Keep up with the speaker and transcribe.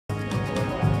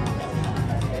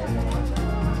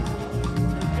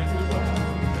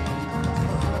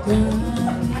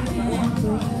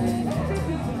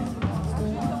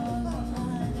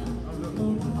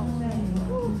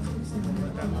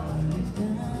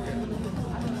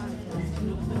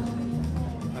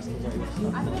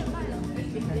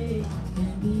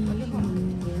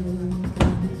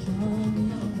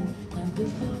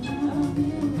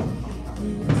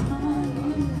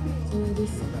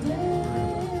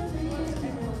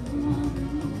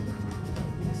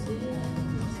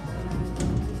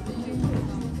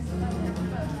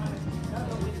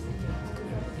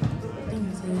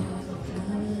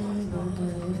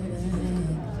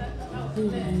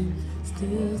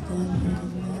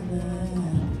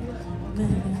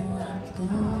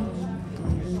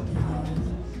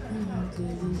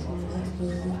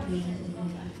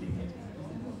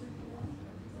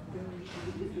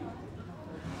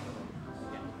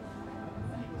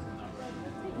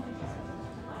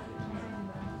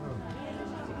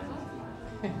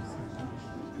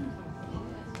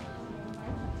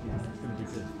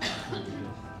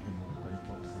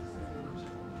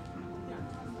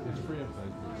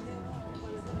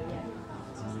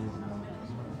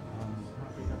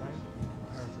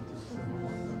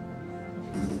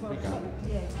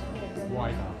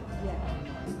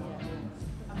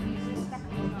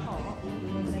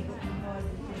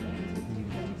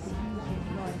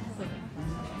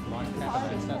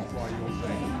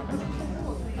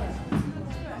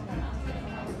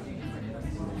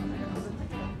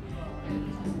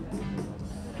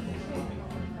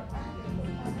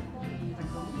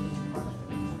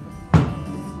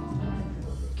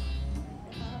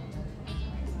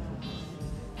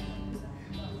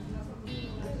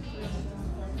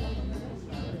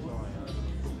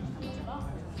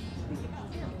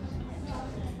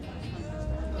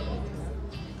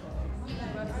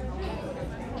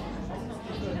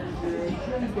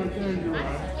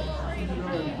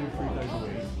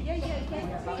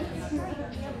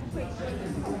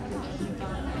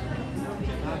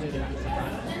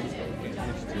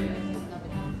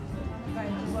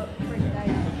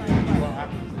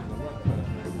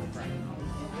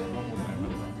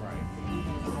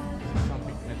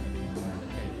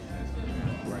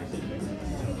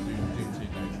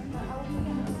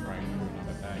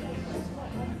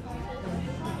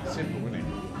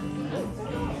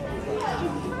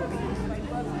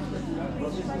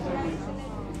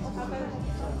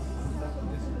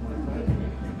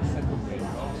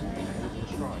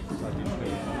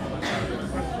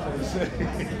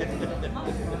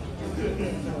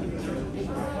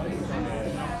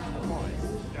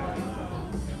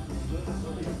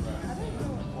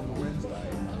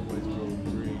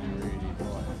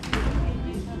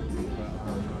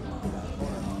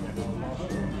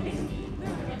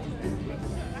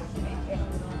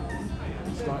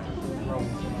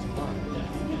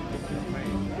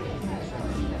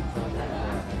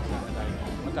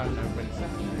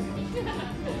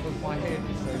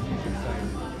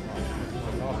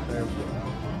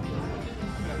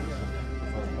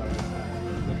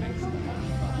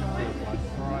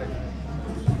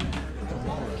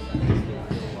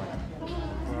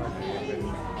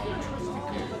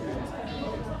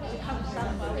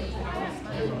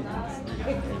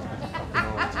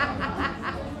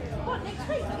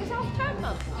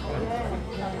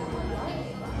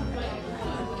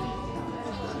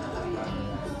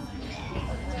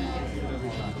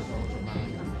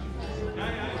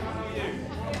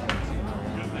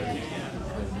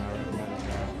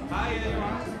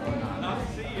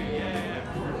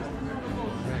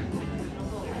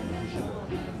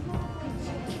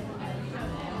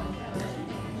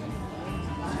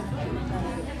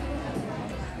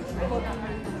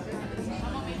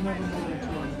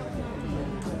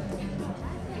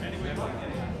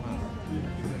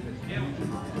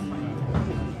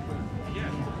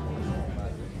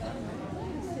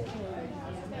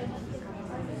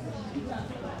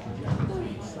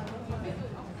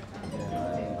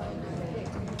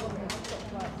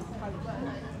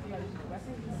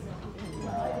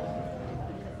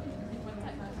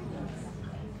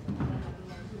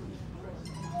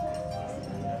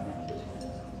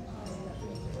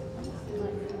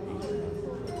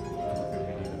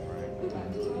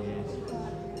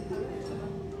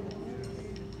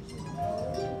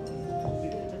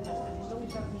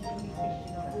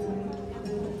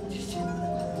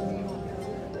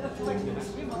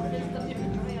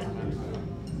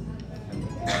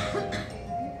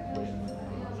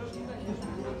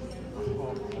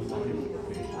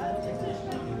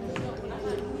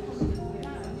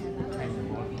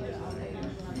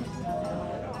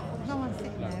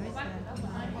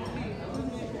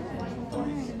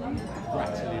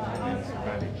rattling on into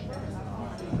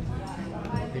manage.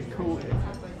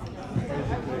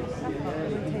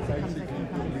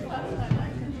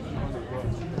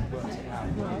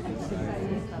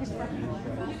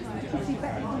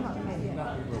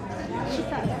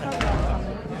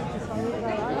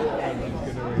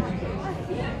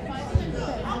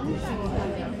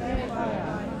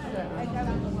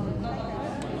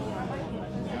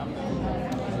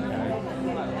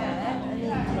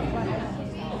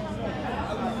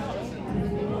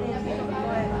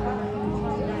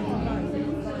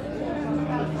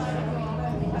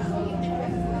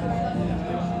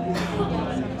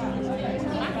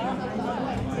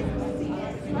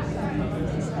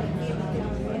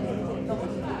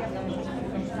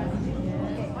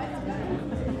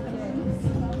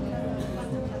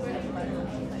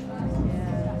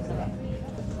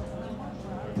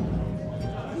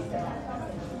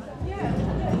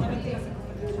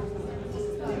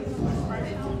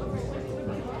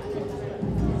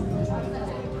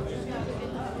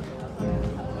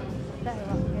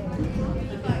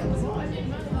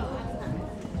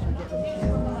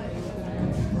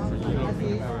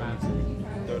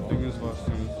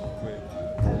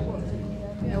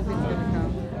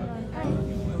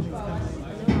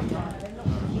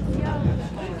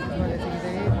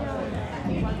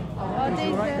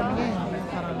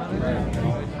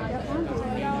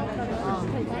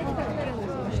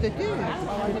 They do.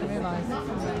 I didn't realise.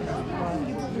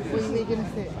 What were you going to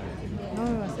say? No,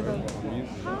 I said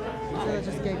I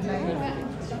just gave names.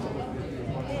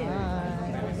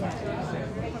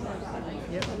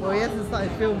 Yep. Well, he hasn't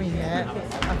started filming yet.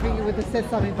 I think he would have said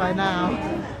something by now.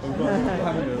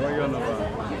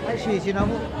 Actually, do you know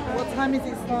what time is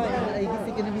it starting? Is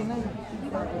it going to be late?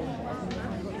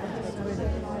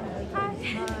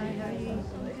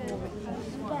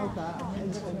 Hold that.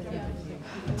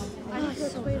 Oh,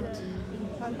 so good.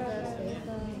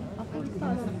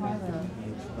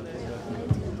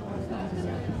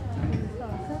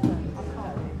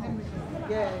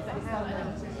 Yeah, it's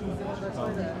on the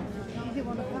toilet. You didn't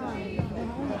want to come.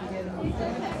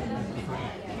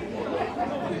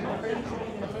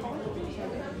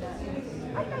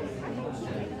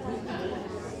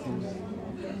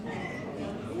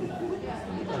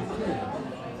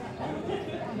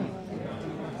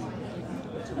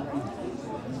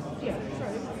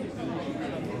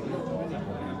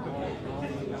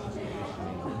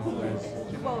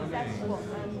 Well, that's what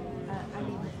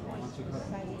Ali was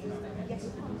saying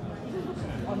yesterday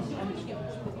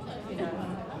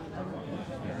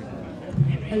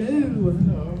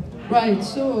Hello. Right,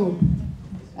 so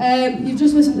you've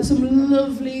just listened to some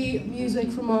lovely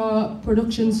music from our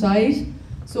production side.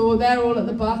 So they're all at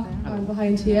the back and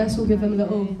behind here, so we'll give them a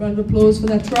little round of applause for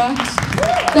their tracks.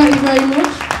 Thank you very much.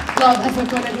 A lot of effort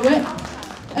gone into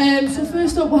it. So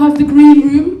first up we'll have the Green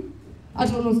Room. I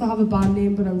don't know if they have a band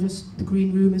name, but the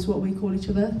Green Room is what we call each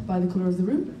other by the colour of the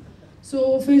room.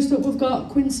 So first up we've got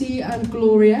Quincy and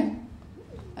Gloria,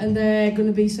 and they're going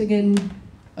to be singing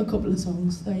a couple of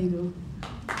songs. There you go.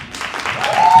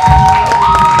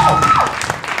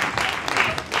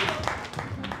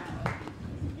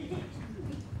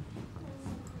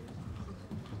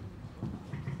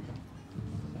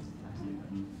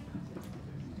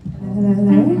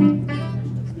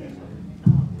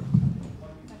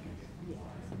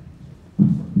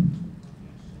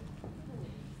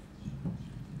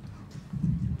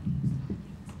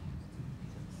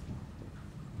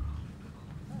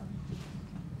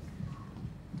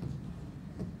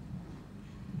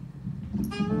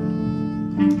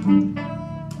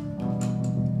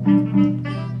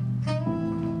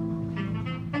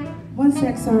 One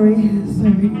sec, sorry.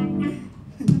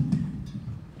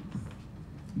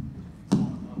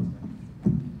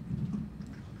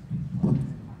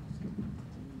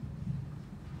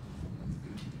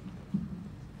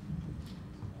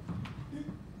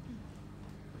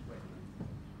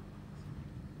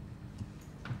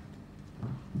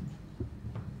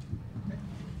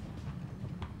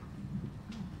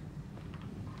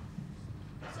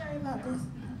 Sorry about this.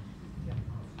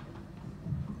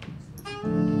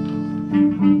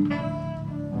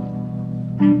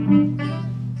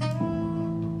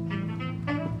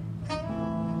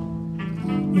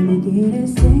 We did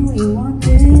everything we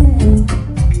wanted.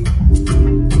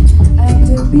 I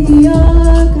could be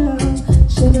your girl,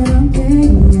 sugar I'm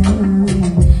paying you.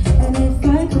 And if I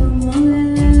come on,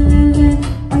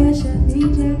 oh you should be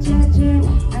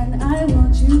and I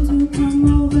want you to come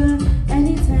over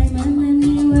anytime and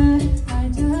anywhere. I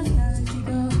just can't let you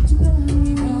go,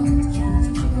 you go, can't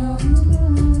let you go.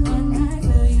 And I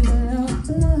feel you below,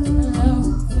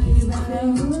 feel you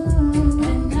below.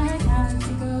 And I can't let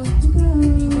you go,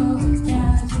 you go,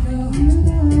 can't let you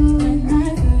go. And I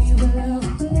feel you below,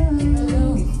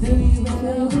 feel you below.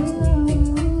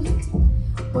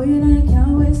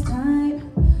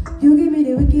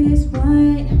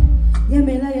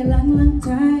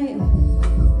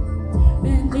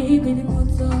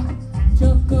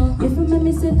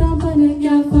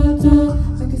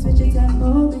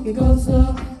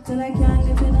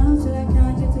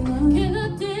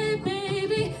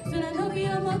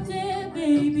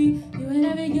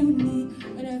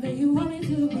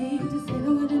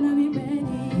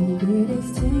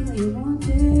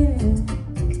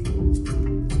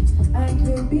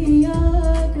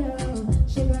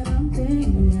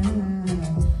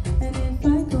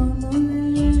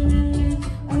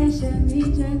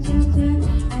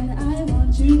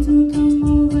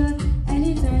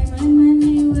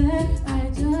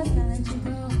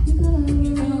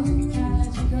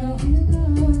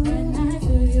 When I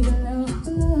feel you below,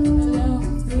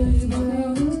 feel you below.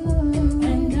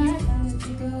 And I can't let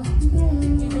you go,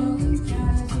 you know,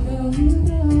 can't let you go.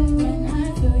 When I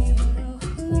feel you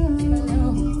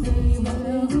below, feel you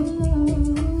below.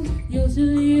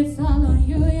 Usually it's all on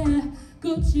you, yeah.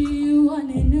 Gucci, you want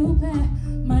a new pair.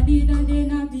 Money don't they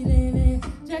not be lady.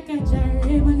 Check a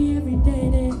cherry, money every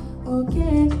day.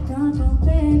 Okay, don't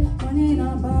complain. Money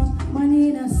not bomb,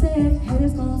 money not safe.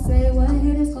 Haters gon' say what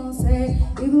haters gon' say.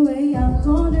 Either way, I'm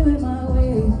gon' do it my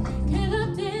way. Can't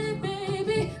update,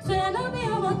 baby. So I know me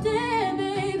all day,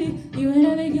 baby. You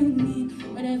whatever you need,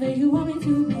 whatever you want me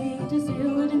to be. Just say the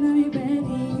word and I'll be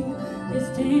ready. This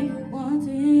thing, one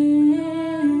thing.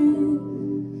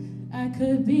 I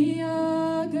could be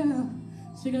your girl,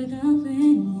 sugar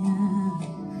dumpling,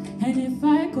 yeah. And if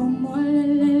I go more,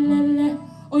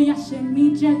 oh yeah, shake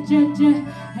me, je.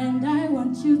 And I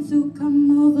want you to come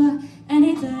over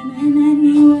anytime and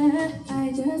anywhere.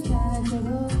 I just can't let you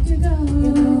go, you go,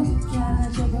 can't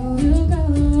let you go, you go.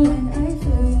 And I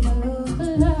feel you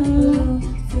below,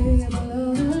 feel you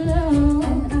below.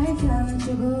 And I can't let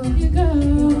you go, you go,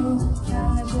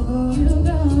 can't let you go, you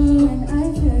go. And I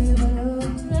feel you below,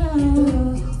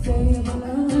 feel you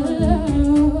below.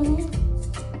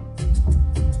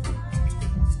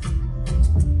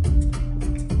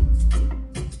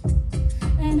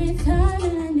 Anytime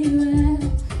and anywhere,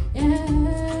 yeah.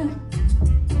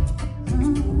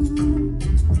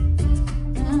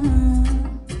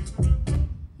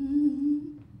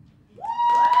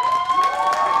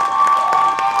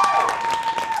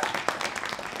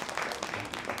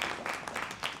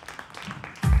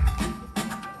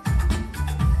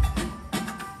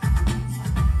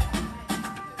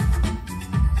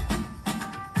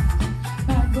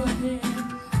 Backwarded,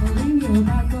 oh, ring your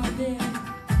backwarded,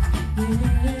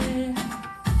 yeah.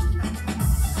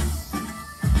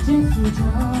 Just a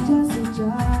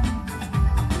job,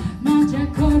 my jack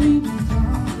calling me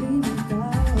down,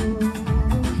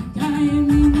 can't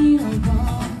me a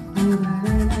bar,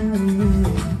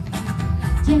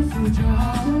 just a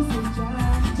job,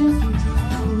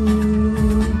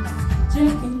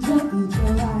 checking joy,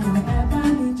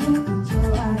 everybody checking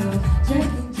joy,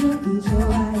 checking joy,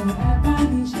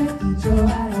 everybody checking joy,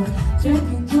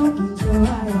 checking joy,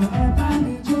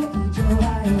 everybody checking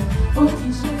joy, oh,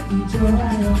 checking joy,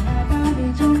 everybody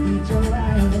checking joy.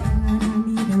 And I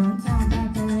need a run time, back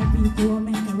to let people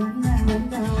make a run down,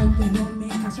 they won't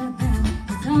make a shut down.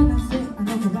 It's all I'm sick, I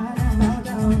know about that, now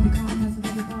down, become as a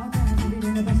big part time, to be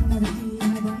in the best of the key, I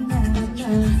run down,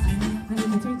 I need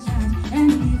to take chance,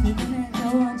 and if you can let go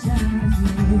one chance,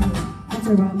 what's a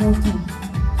right motor,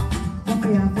 what for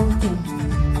your photo,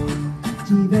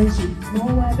 Givenchy,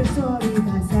 more wipe story,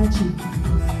 Versace,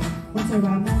 what's a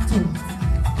right motor,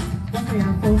 what for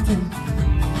your photo,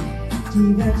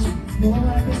 Givenchy, more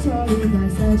wipe story,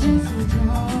 Versace,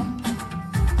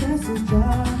 just a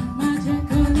job, my jack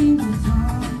calling me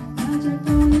down, my jack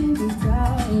calling me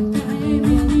down, can't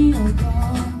really go,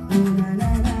 oh na na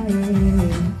na,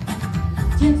 yeah.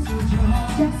 Just a job,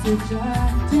 checking joy,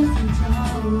 everybody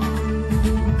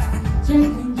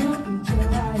checking joy, checking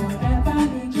joy,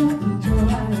 everybody checking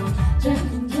joy,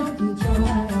 checking joy,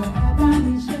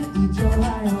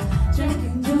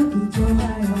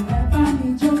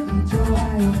 everybody checking joy,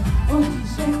 oh,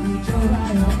 she's checking joy,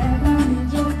 everybody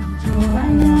checking joy.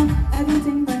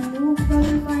 Everything brand new,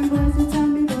 very fine boys who tell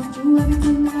me don't do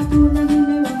everything I do, nothing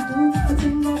they won't do, but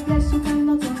thing God bless you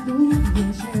cannot undo.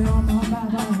 Yeah, share on my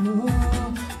Baba,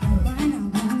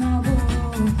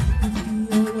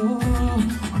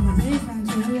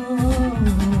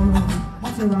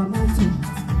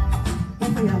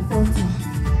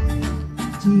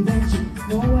 Givenchy,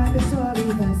 more wipe story,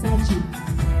 Versace,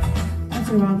 what's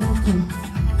a ramoto,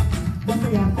 what for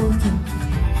your photo,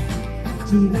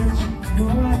 Givenchy,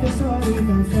 more wipe story,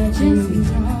 Versace,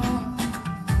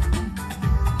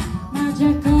 my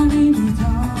jack calling me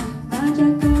down, my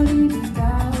jack calling me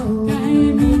down,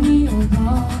 can't me a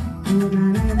bar, oh na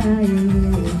na na,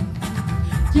 yeah.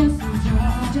 Just a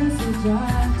job, checking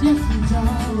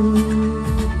joy,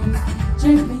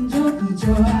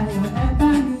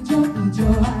 everybody checking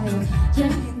joy,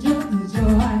 checking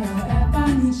joy,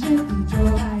 everybody checking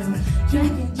joy,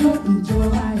 checking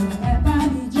joy,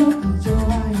 everybody checking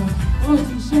joy, oh,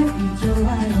 she's checking joy,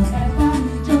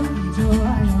 everybody checking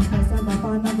joy. First time my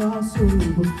phone never hustle,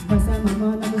 first time my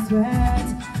mom never sweat,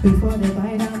 before they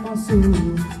buy that muscle,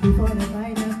 before they buy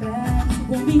that bag.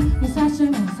 When me, it's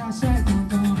sachet,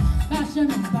 gong, fashion,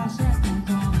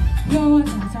 gong, yo,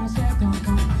 it's sachet,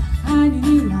 gong. I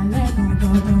need a leg on the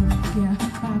yeah.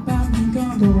 Papa me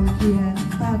gone, yeah.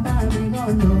 Papa me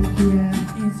gone, yeah.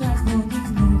 It's a phone,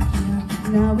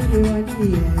 yeah. Now we dey run the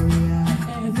area.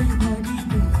 Everybody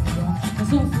there, I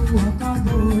saw for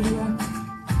Cambodia,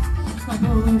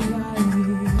 Cambodia,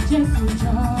 Jeffrey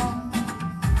Jaw.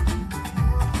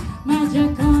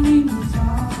 Magic on in the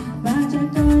town,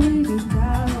 magic on in the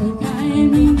town. Guy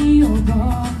in the oba,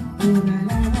 oh la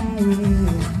la la,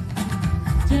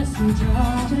 Jeffrey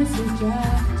Jaw, Jeffrey Jaw,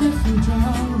 Jeffrey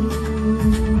Jaw.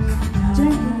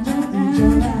 Jeffrey Jaw,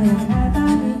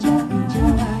 everybody Jeffrey Jaw.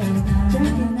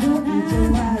 Jeffrey Jaw,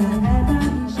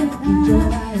 everybody Jeffrey Jaw.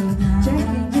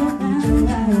 Jeffrey Jaw,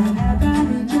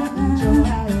 everybody Jeffrey Jaw.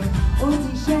 Oh,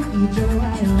 Jeffrey Jaw,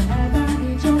 everybody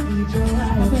Jeffrey Jaw.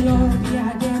 Buffalo be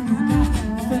Adenuga,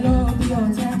 Buffalo be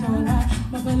Otedola,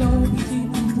 Buffalo be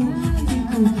Tinubu,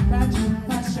 Tiku, Raju,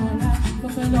 Fashola,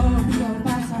 Buffalo be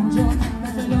Obasanjo,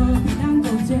 Buffalo be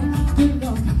Dangote. Good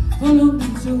luck, follow me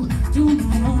to do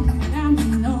my own, let me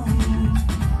know.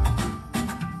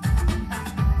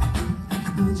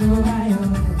 Ijo ayo,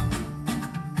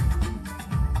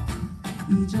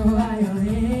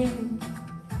 eh.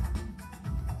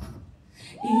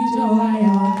 Ijo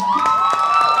ayo.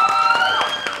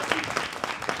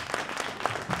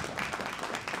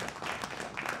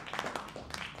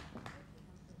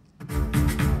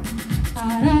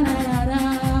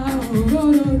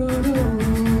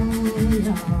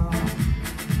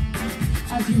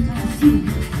 As you can see,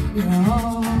 we're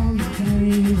all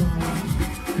very well.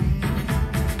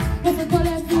 If I call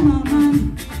it for my man,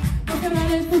 if I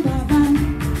call it for my van,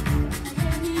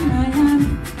 give me my hand,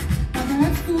 I'm a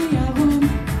to your home.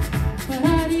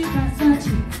 Ferrari,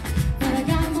 Versace,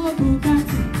 Ferragamo,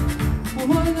 Bugatti, I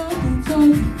want to control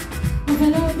you. If I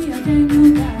love you, I can do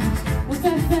that. If I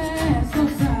fair, so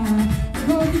sad,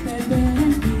 roll the baby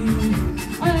and me.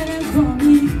 All of them for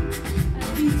me,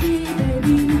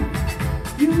 baby.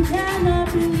 You cannot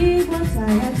believe what I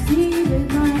have seen with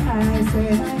my eyes. Say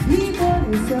my people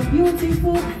is so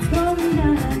beautiful, going na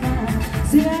na na.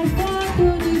 See I fought to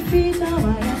defeat, now I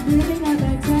am living a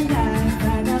better life.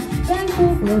 And I'm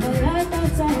thankful for the life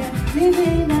outside,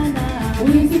 living na na.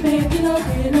 Easy baby, look,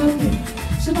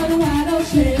 Shabaluado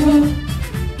Sheo,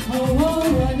 oh,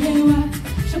 Wadewa,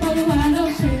 Shabaluado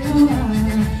Sheo,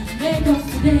 Lagos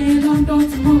today, London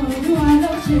tomorrow,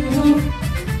 Luado Sheo,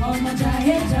 oh my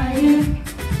giant.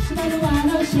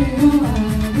 Shabaluado Sheo,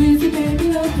 easy baby,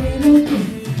 look,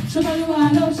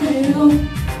 Shabaluado Sheo,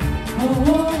 oh,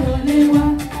 Wadewa,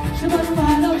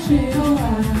 Shabaluado Sheo,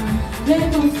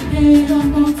 Lagos today,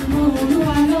 London tomorrow,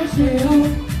 Luado Sheo,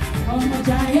 oh my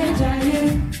giant.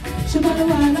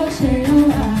 Shabaluado Sheo,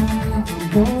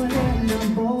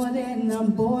 I'm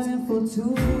ballin' for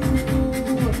two.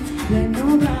 Let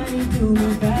nobody do me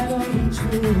bad or be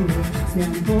true. Say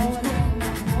I'm ballin'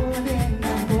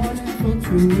 for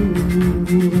two.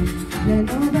 Let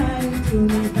nobody do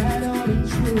me bad or be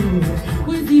true.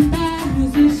 With the bad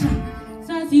musician,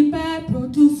 sounds the bad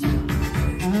producer.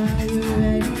 Are you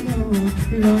ready? No,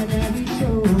 Lord, every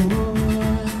show.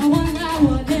 I wonder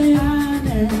what they are.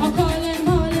 I'll call them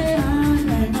Mole,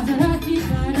 Maserati,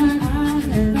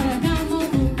 Ferragamo,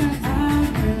 Bugatti.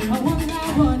 I wonder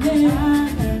what they are.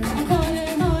 I'll call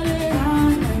them Mole,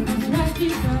 Maserati,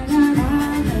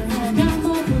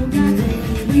 Ferragamo, Bugatti.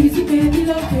 Easy baby,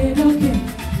 look,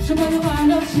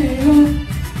 Shabaluado Sheo,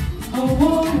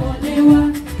 oh, Wadewa,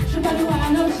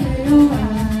 Shabaluado Sheo,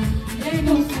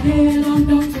 Lagos today,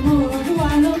 London tomorrow,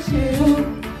 Luado Sheo,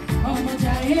 oh my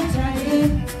giant.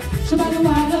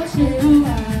 Shabaluado Sheo,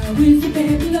 easy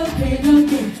baby, look,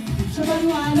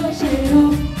 Shabaluado Sheo,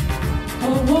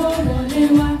 oh,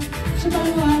 Wadewa,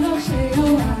 Shabaluado Sheo,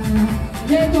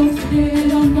 Lagos today,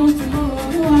 London tomorrow,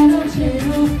 Luado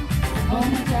Sheo, oh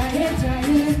my giant.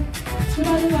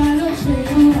 Shabaluado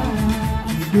Sheo,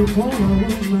 you call a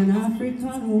woman,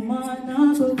 African woman, I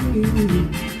believe.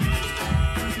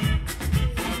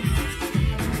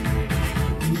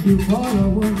 You call a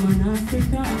woman,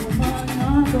 African woman, I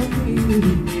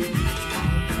believe.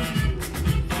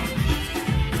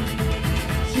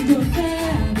 She go say,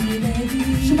 I be lady.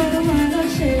 Shabaluado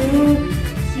Sheo.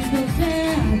 She go say,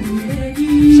 I be lady.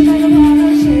 Shabaluado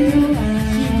Sheo.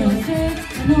 She go say,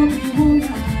 I know be woman.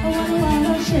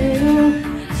 Shabaluado Sheo.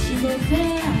 She go say,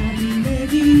 I be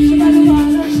lady.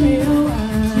 Shabaluado Sheo.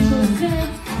 She go say,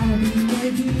 I be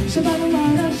lady.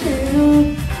 Shabaluado Sheo.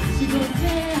 She go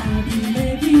say, I be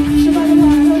lady.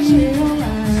 Shabaluado Sheo.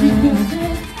 She go say,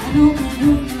 I know be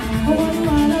woman.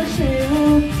 Shabaluado Sheo.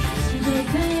 She go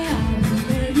say, I be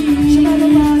lady.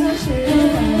 Shabaluado Sheo.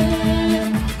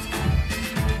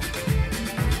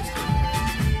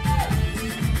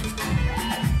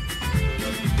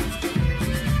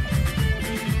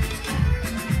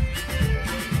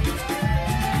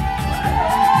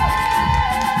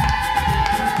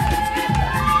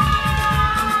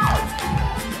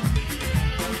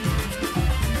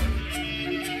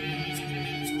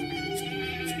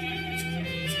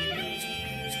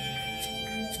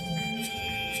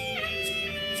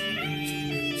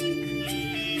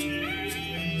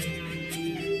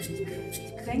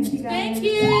 Thank you, guys. Thank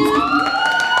you.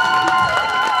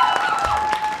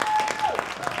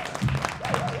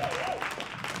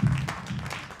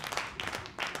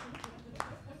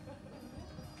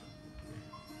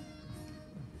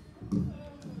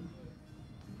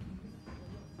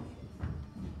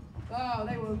 Wow,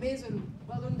 they were amazing.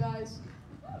 Well done, guys.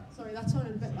 Sorry, that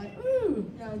sounded a bit like, ooh.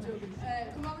 No, I'm joking.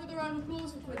 Come on, another round of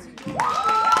applause for Quincy.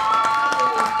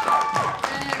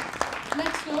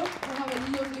 Next up, we'll have a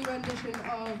lovely rendition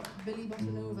of Billy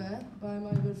Bossa Nova by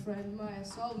my good friend Maya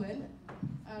Solomon.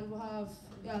 And we'll have,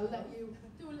 I'll let you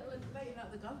do a little inviting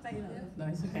at the top.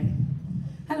 Nice, okay.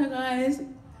 Hello guys,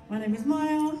 my name is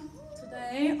Maya.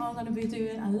 Today I'm going to be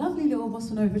doing a lovely little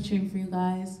Bossa Nova tune for you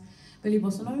guys. Billy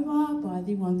Bossa Nova by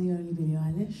the one, the only Billie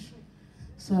Eilish.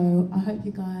 So I hope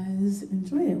you guys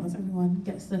enjoy it once everyone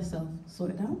gets themselves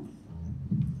sorted out.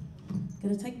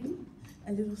 Gonna take me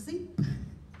a little sip. There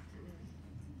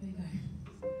you go.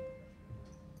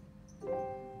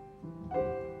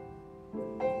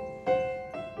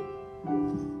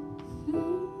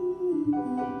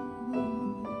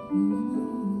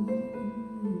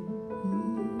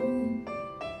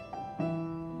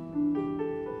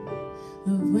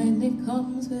 Love when it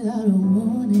comes without a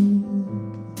warning,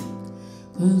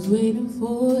 'cause waiting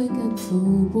for it gets so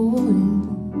boring.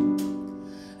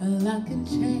 A lot can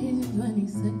change in 20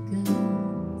 seconds.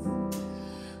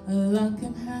 A lot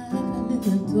can happen in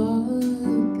the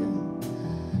dark.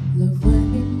 Love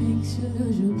when it makes you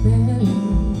lose your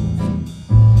bearings.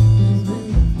 'Cause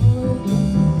waiting for it gets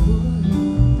so boring.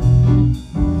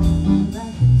 A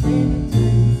lot can change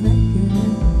in 20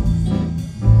 seconds.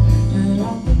 A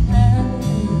lot can happen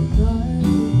in the dark.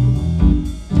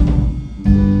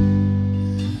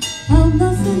 I'm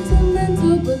not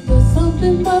sentimental, but there's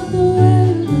something about the way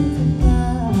you look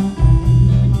tonight.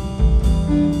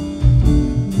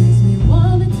 Makes me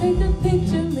wanna take a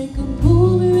picture, make a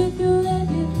movie with you, let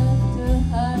it have to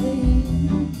hide.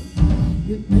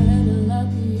 You better lock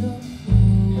your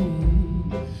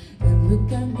phone and look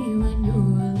at me when you're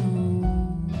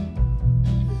alone.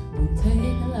 Don't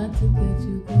take a lot to get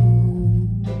you gone.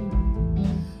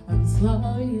 I'm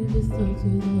sorry if it's told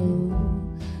you though.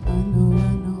 I know.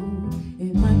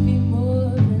 It might be more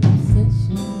than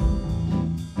obsession.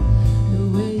 The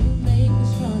way you make a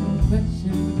strong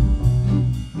impression.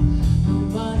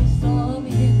 Nobody saw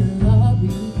me in the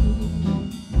lobby.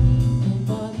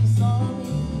 Nobody saw me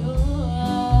in your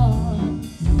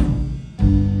arms.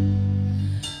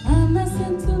 I'm not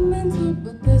sentimental,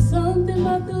 but there's something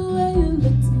about the way you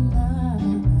look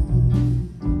tonight.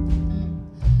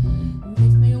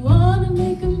 Makes me wanna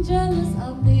make them jealous.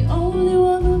 I'm the only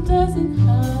one who does it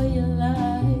how you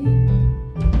like.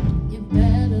 You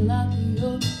better lock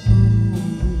your phone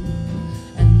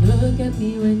and look at me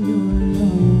when you're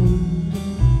alone.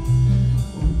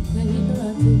 Won't take a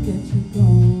lot to get you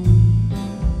gone.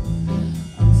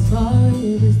 I'm sorry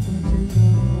if it's touching you.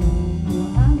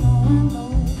 I know.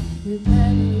 You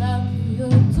better lock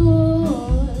your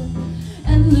door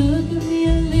and look at me a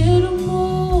little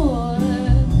more.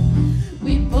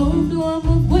 We both know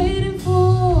I'm waiting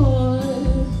for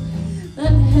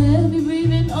that heavy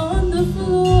breathing on the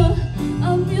floor.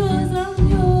 I'm yours, I'm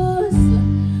yours,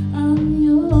 I'm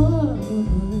yours.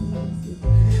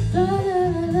 Da da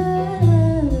da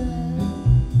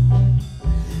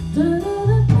da da da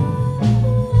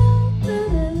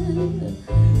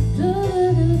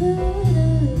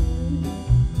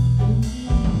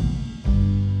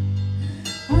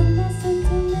I'm not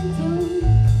sentimental.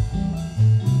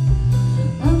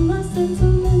 I'm not sentimental. I'm not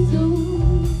sentimental.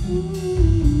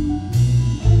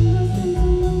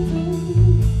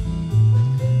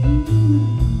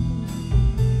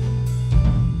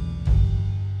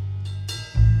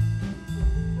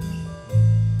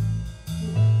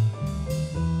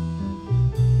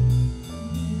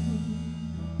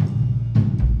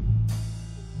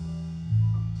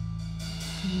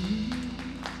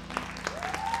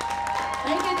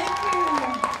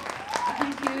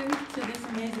 Thank you to this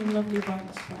amazing, lovely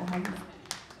bunch that I have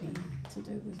to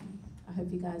do with me. I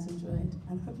hope you guys enjoyed,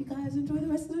 and I hope you guys enjoy the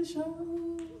rest of the show.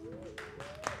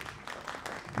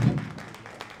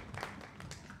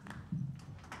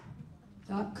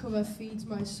 That cover feeds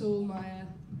my soul, Maya.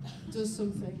 Does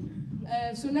something.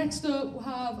 So next up we'll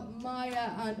have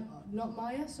Maya and, not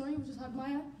Maya, sorry, we just had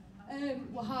Maya.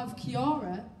 We'll have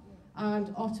Kiara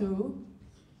and Otto,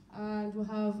 and we'll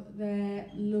have their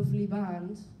lovely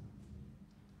band,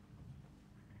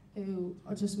 who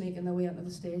are just making their way up to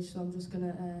the stage, so I'm just going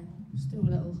to just do a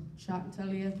little chat and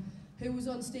tell you who was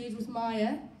on stage with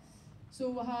Maya. So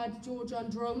we had George on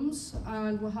drums,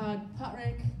 and we had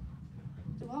Patrick.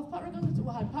 Did we have Patrick on guitar?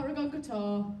 We had Patrick on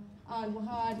guitar, and we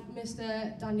had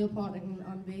Mr. Daniel Partington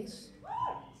on bass.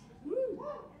 Woo.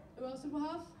 Who else did we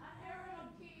have?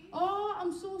 Oh,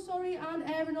 I'm so sorry, and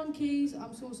Aaron on keys.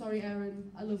 I'm so sorry,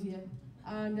 Aaron. I love you.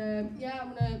 And yeah,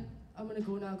 I'm gonna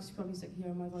go now because you're probably sick of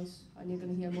hearing my voice, and you're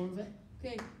gonna hear more of it.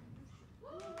 Okay.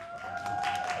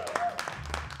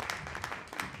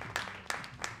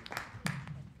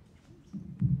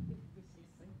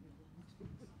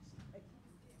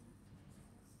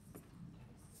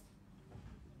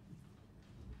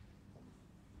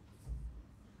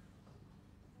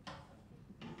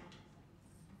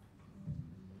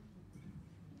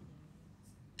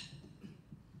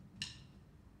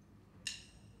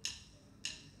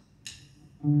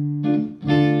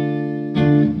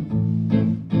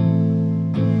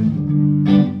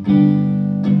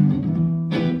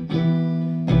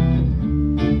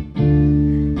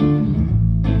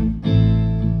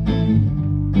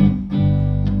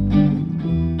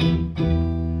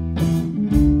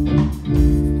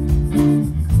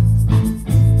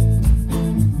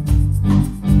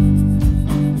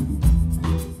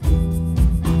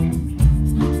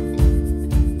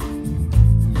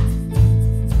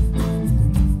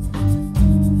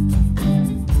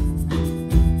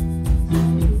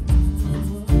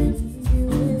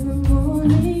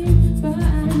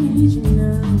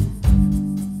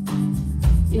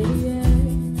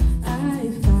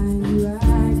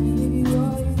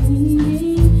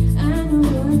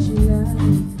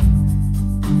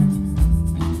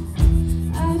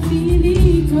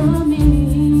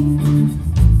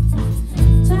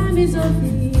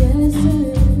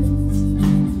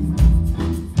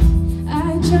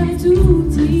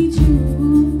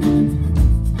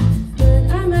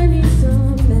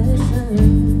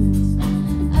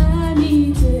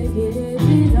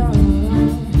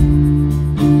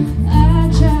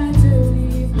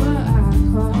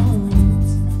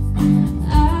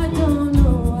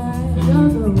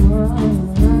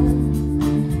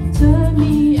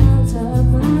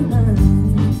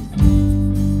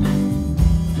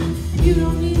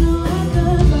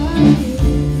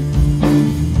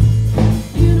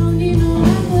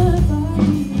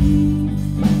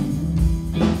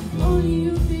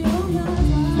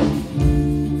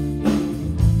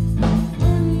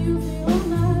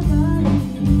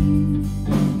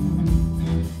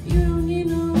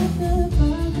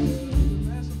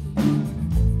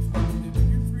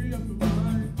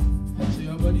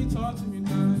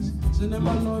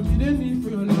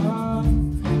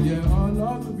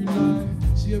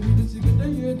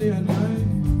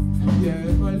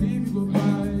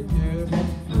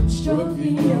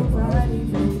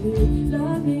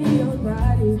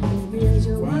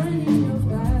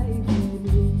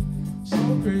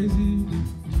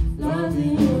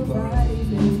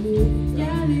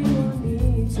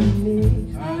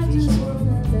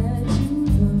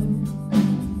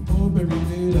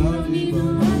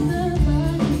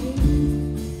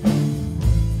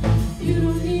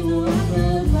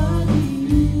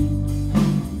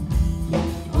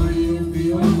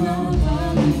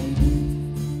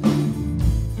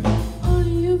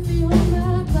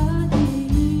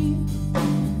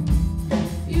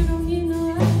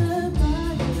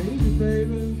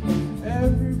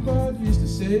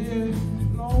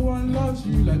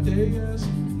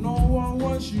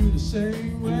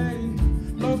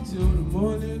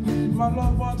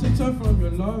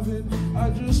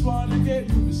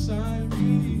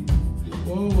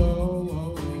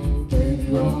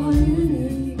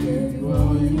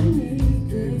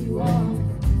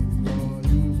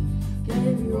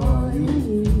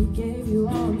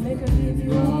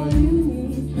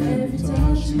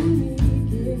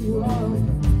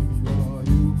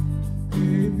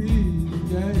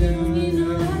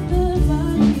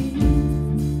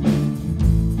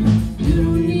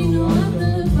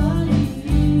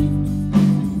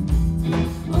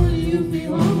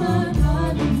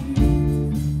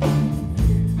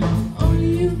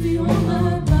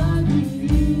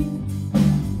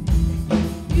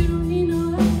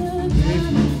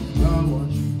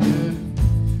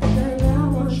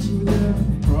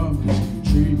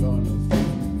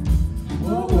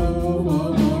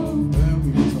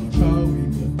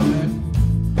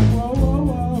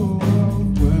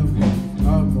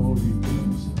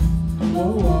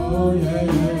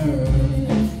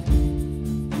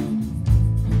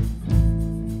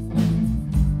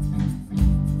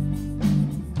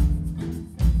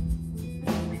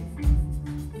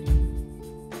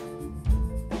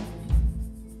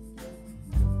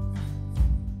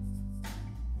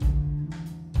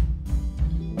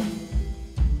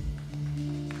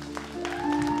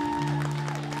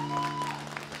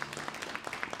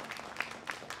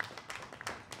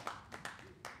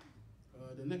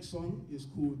 next song is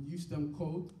called Use Them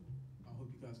Code. I hope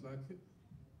you guys like it.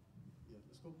 Yeah,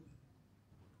 let's go.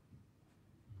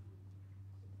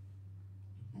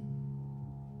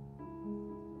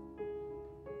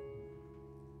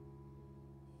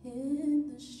 In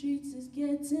the streets is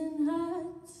getting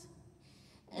hot,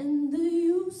 and the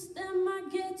youth them I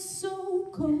get so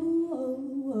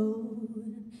cold.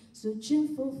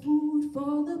 Searching for food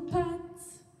for the pot,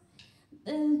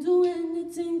 they'll do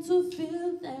anything to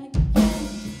fill that gap.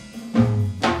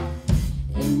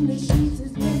 In the streets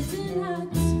is getting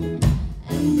hot,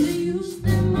 and the youth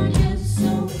them I get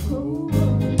so cold.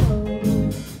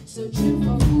 Searching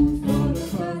for food for the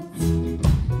pot,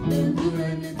 they'll do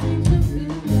anything to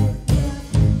fill that gap.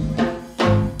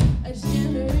 As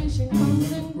generation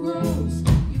comes and grows,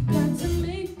 you got to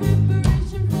make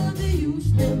preparation for the youth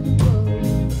them grow.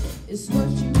 It's what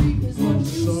you reap, it's what you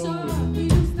sow. The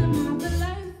youth them have a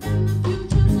life and the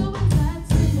future, so it's hard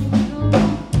to know.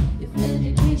 If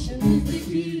education is the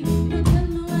key, but tell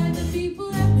me why the people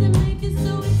have to make it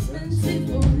so expensive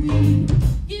for we.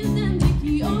 Give them the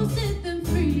key or set them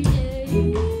free.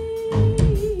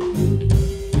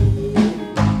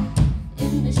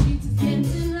 In the streets it's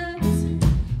getting hot,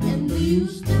 and the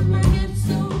youth them I get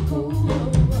so cold.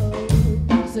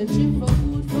 Searching for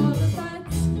food for the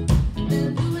pot,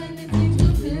 they'll do anything to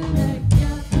fill that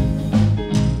gap.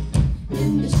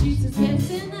 In the streets it's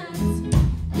getting hot,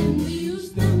 and the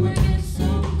youth them I get so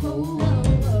cold.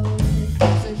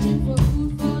 Searching for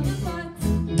food for the pot,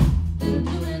 they'll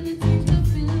do anything to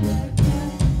fill that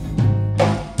gap.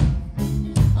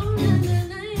 Oh na na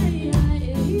na yeah,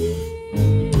 yeah, yeah.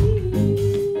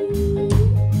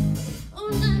 Oh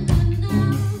na na na,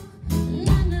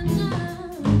 na na na.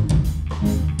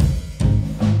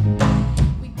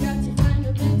 We got to find a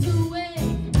better way,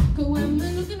 'cause when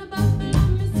we're looking about the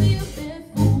land, we see a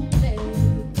barefoot play.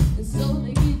 And so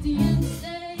the Gideons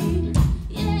say,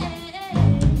 yeah.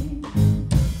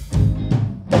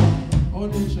 All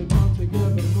nation come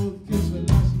together, no kiss, and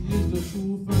Lassie is the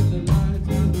truth and the light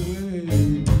and the way.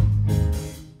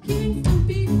 Kingston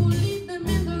people, lead them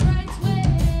in the right way.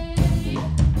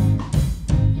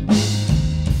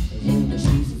 In the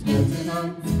streets it's getting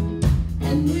hot,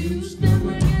 and we use them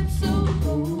we get so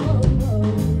cold.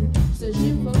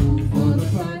 Searching for food for the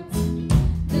pot,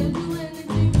 they'll do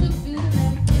anything to fill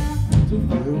that gap. To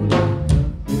feel that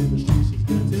in the streets is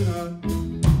getting hot,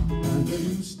 and the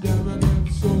youth them I get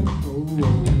so cold.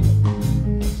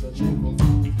 Searching for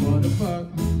food for the pot,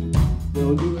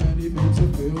 they'll do anything to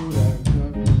fill that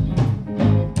gap.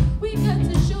 We got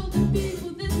to show the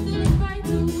people this still a right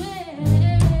away.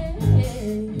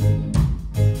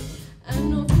 I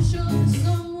know for sure the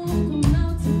sun won't come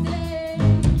out today.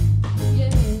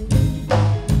 Yeah,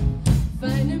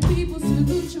 finding people's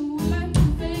solution would like to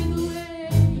fade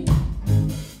away.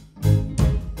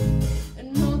 And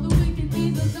all the wicked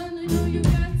deeds are done, I know you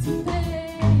got to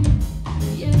pay.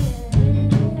 Yeah,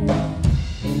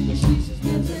 in the streets it's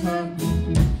getting hot,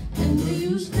 and the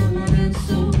youth them I get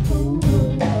so cold.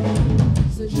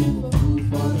 Searching for food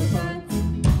for the pot,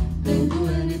 they'll do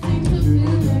anything to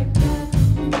fill that gap.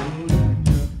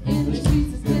 In the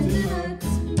streets it's getting hot,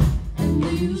 and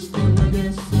the youth them I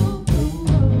get so cold.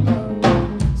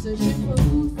 Searching for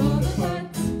food for the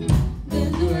pot,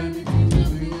 they'll do anything to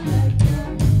fill that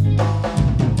gap.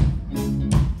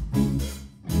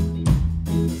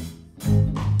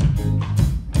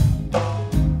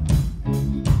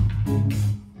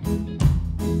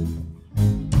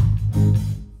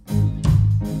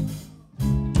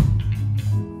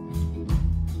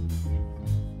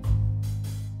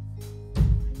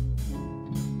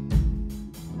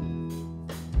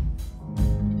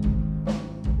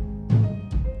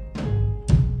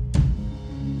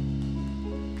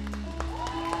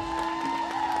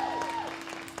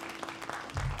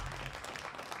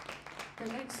 The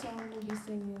next song we'll be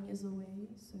singing is Away,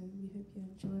 so we hope you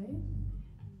enjoy.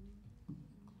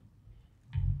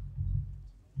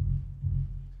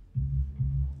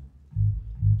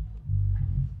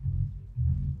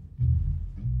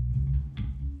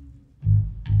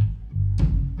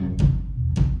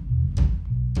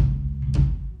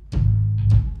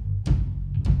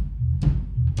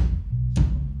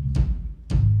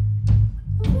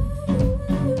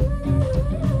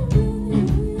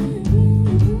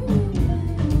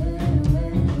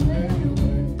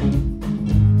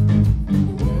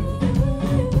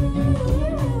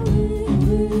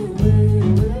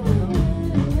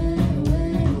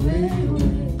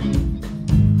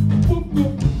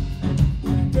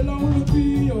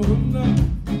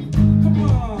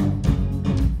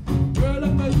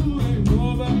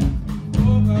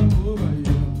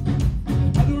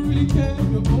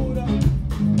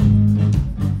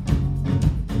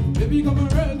 Baby, come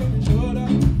and rest on my shoulder.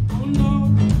 Oh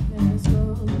no. Let's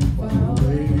go far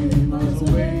away, Miles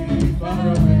away, far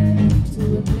away.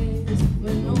 to a place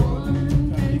where no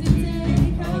one can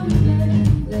dictate how we play.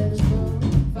 Let us go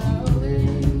far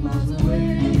away, miles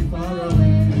away, Far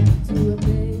away. to a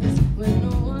place where no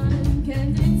one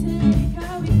can dictate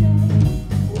how we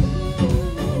play.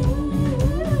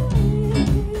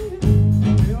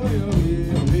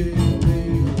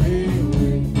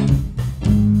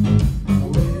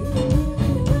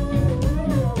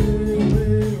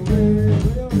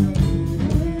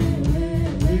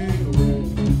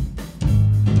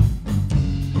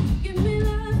 Give me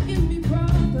love, give me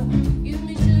brother, give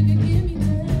me sugar, give me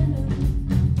tender.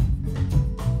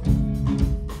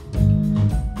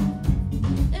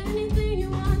 Anything you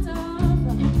want to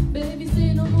offer, baby,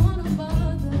 say no more, no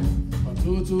bother.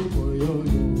 Tutu boyo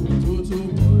yo, tutu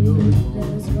boyo yo.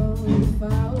 Let's go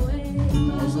far away,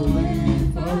 Miles away,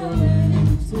 far away.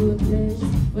 to a place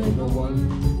where No one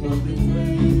can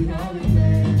betray how we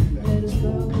play. let us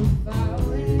go far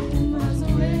away, miles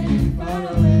away, Far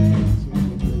away. To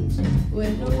a place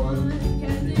where no one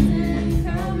can dictate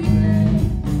how we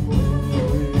play.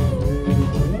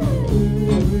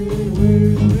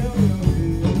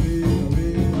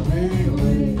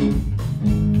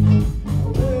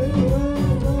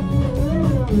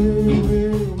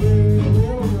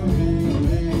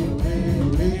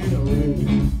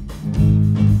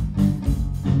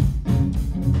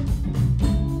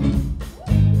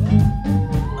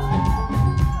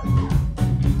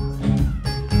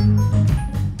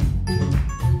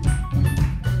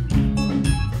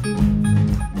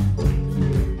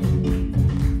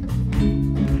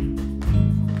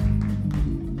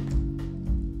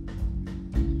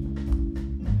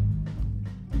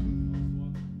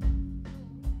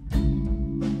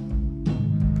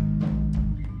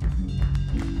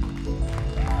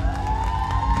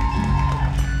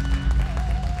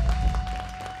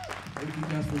 Thank you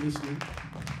guys for listening.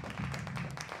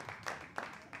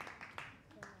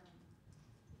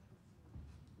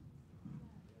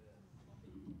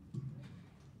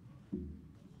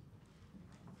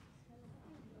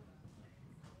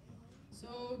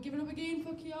 So give it up again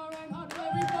for Kiara and Otto,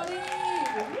 everybody.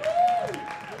 Woo!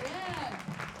 Yeah.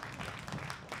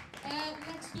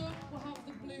 Next up, we'll have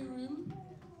the Blue Room.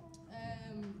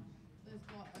 They've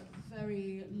got a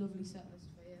very lovely set list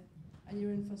for you, and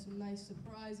you're in for some nice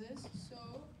surprises.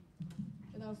 So,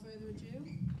 without further ado,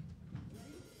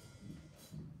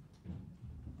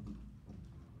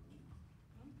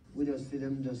 We just see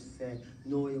them just say,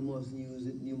 no, you must use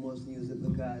it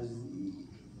because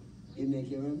it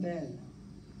make you rebel.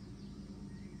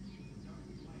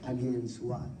 Against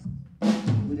what?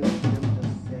 We just see them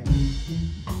just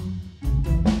say.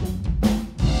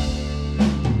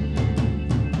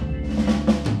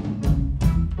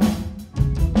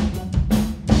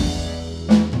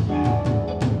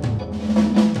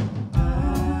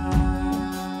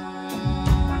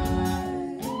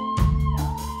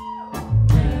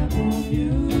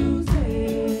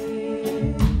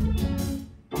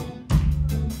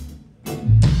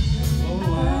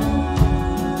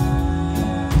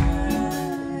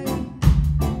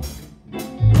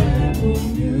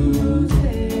 You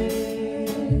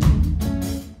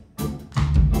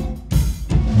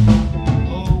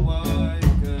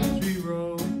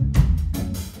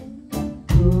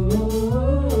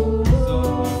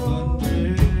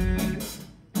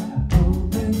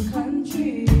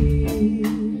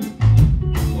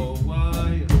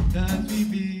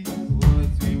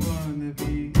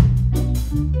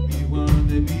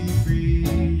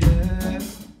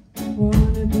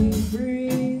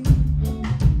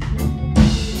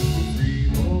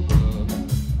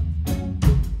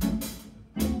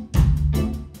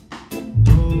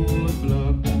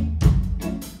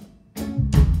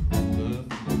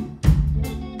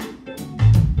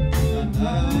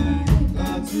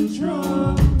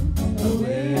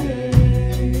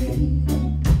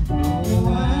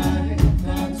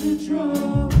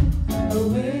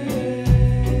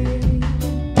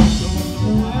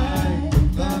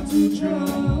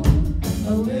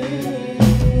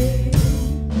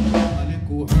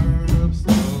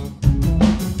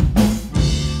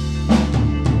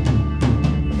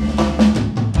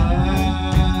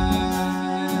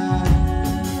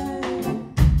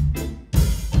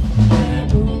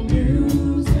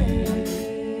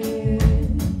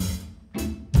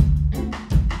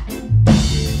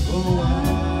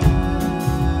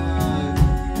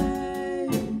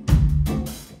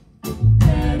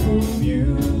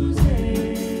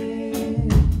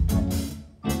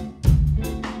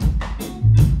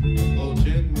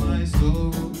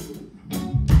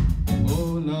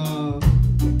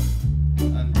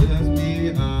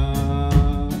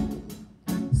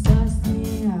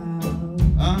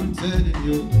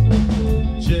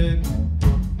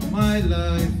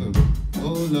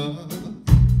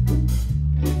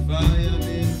am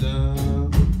in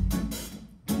doubt,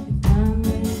 if I'm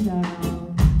in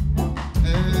doubt,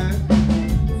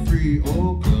 3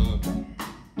 o'clock,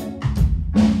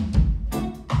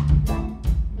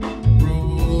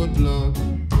 roadblock,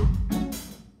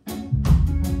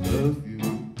 curfew,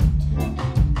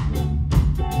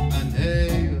 and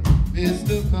hey,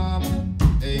 Mr. Cop,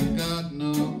 ain't got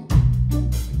no,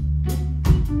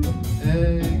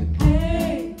 hey,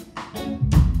 hey,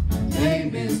 hey,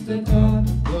 Mr. Cop,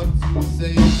 what you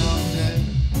say nothing,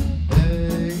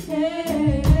 hey,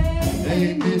 hey,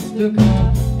 hey, Mr.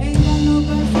 Cop. ain't got no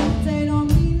guts to update on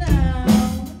me now.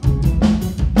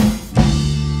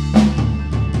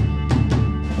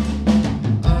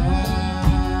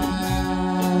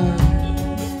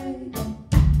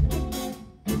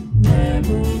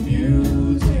 Rebel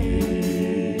music.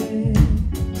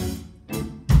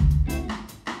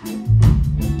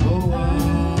 Oh,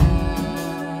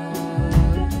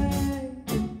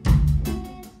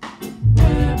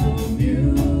 rebel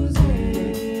music.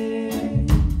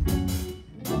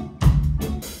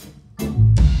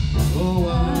 Oh,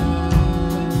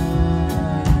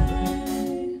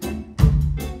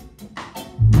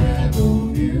 rebel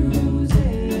music.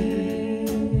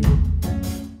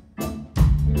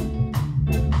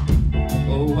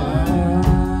 Oh,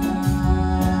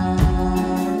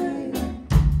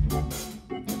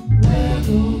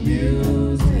 rebel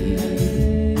music.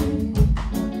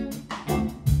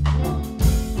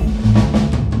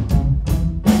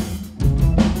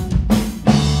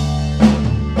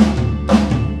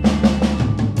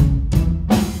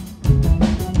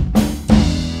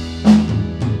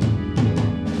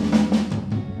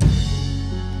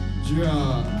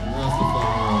 Ja,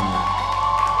 Rastafari.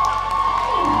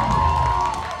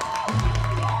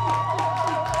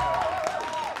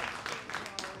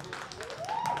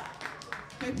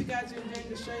 Hope you guys are enjoying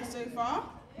the show so far.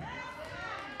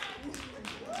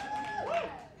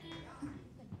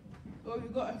 Well,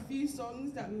 we've got a few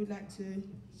songs that we would like to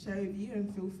share with you,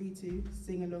 and feel free to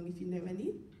sing along if you know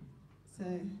any. So,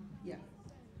 yeah.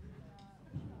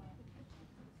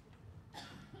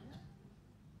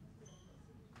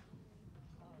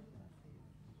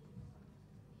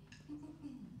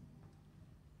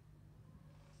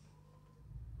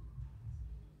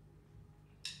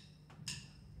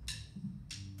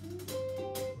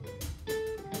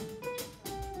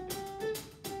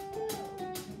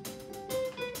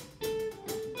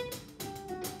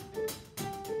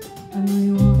 I know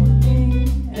you want me.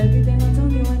 Everything I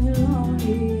told you when you're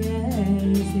lonely. Yeah,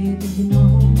 you say you think you know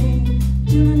me.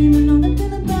 You don't even know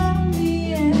nothing about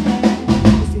me. Yeah.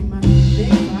 You see my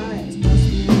big eyes, trust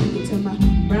me, look into my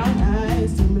brown eyes.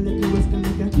 See me looking what's gonna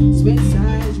make a switch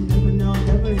sides. You never know,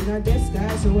 devil in our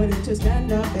disguise. So why don't you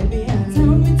stand up, baby? And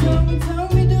Tell me,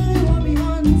 do you want me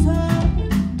on top?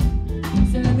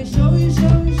 So let me show you.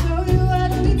 I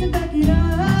don't need to back it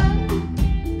up.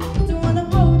 Don't wanna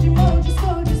hold you, just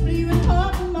hold you, split you in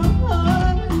half.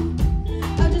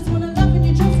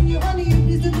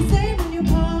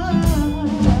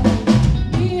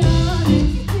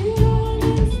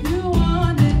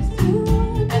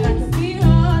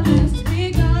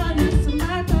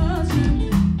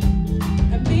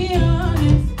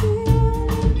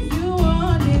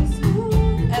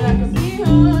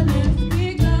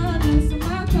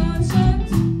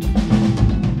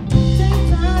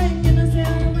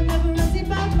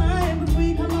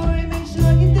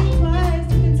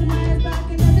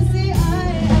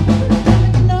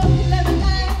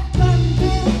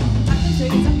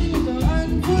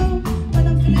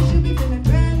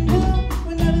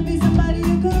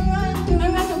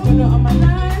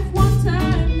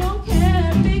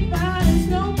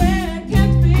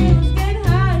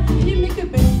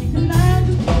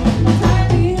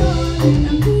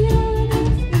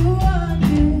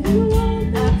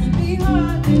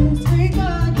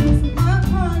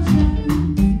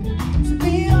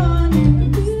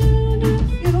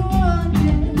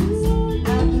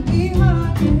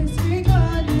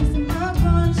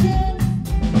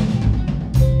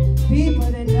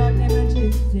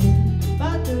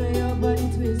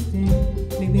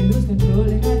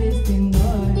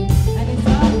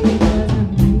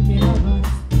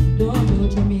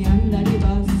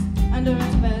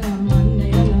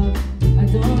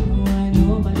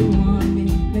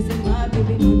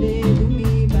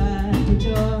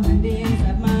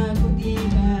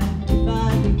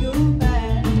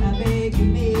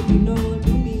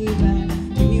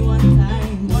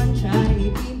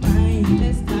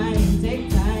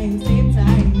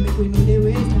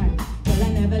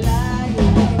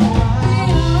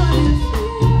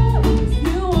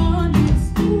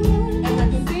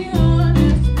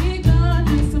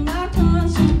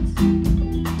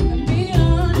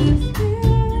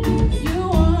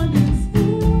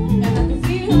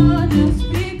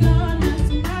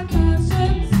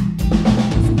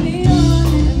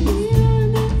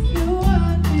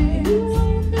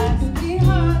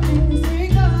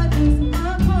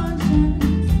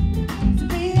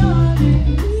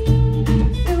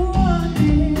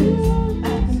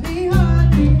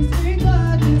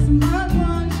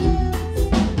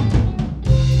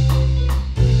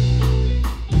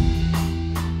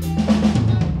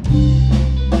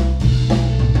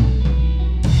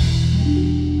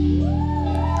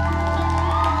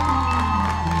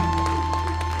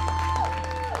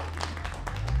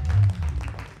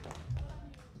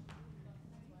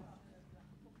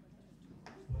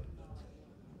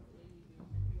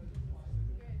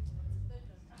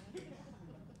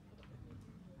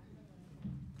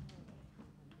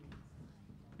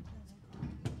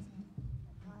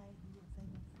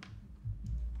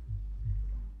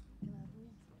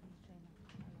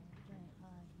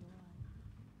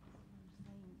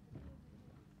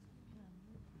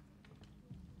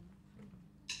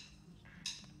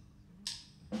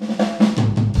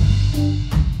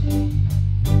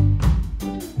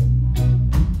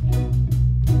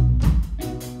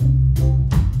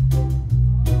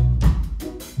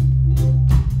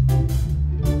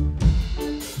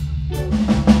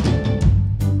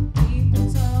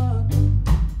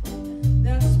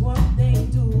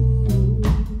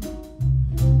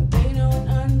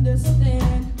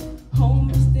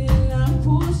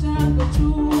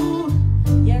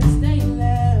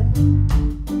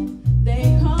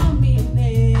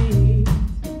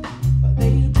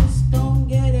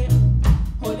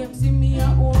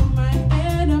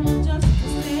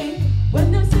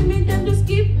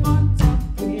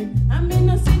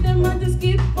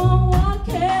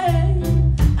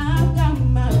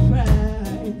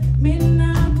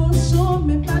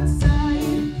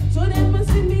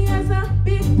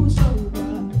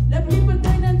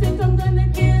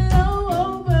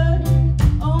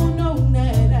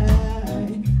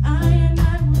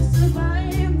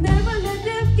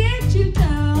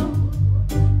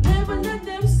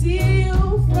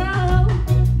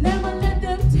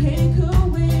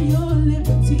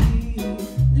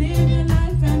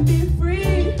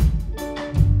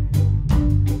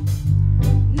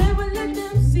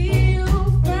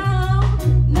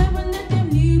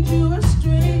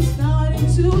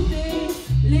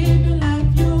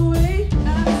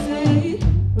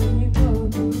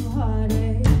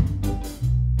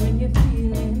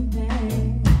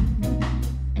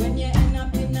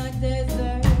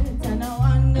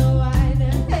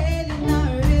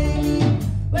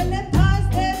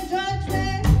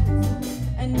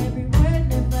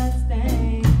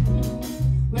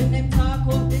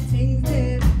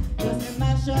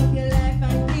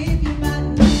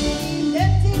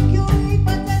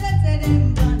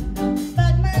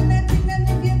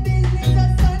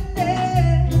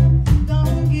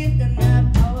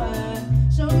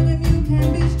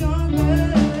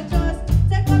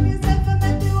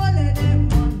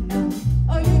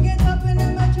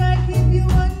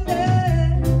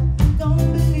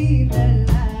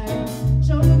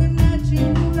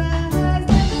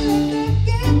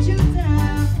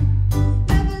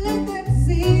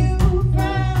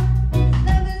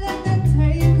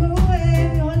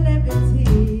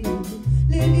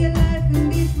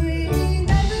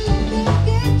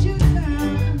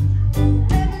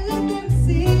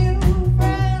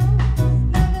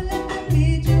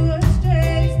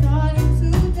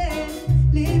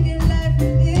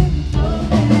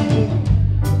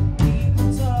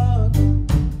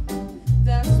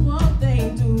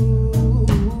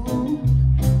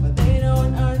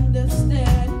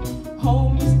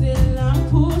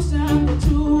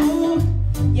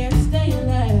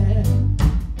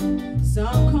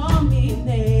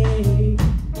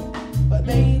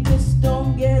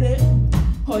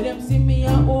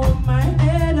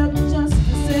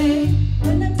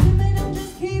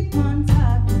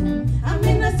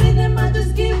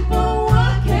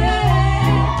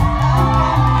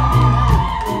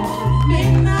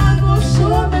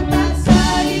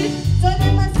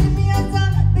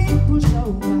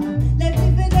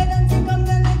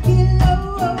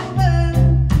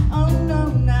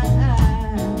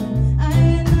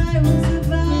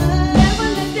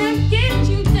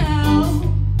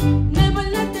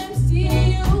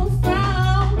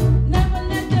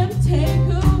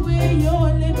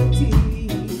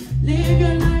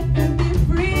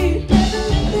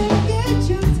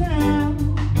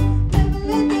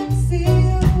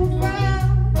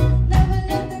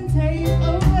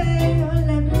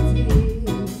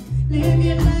 live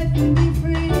your life and be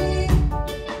free.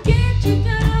 Get you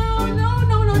down, no,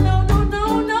 no, no, no, no,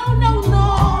 no, no, no,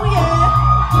 no,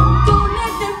 yeah. Don't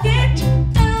let them get you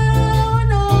down,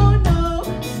 no, no,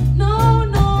 no,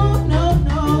 no, no,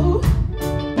 no.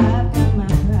 I've got my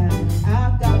pride,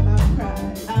 I've got my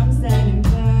pride. I'm standing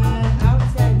firm, I'm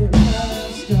standing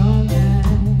firm, strong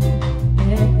man,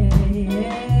 yeah, yeah,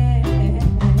 yeah.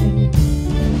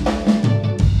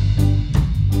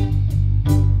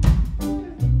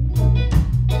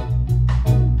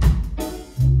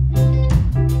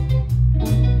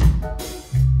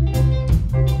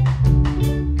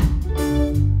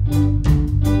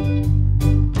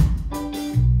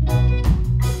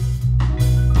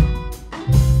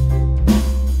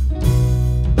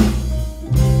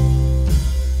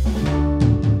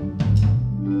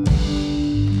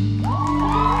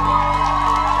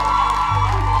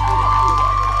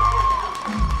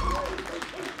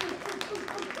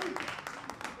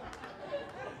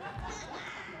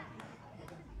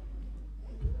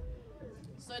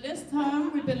 So this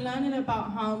time we've been learning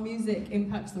about how music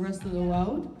impacts the rest of the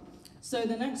world. So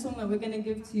the next song that we're going to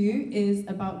give to you is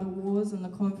about the wars and the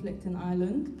conflict in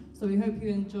Ireland. So we hope you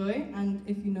enjoy, and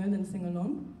if you know, then sing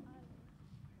along.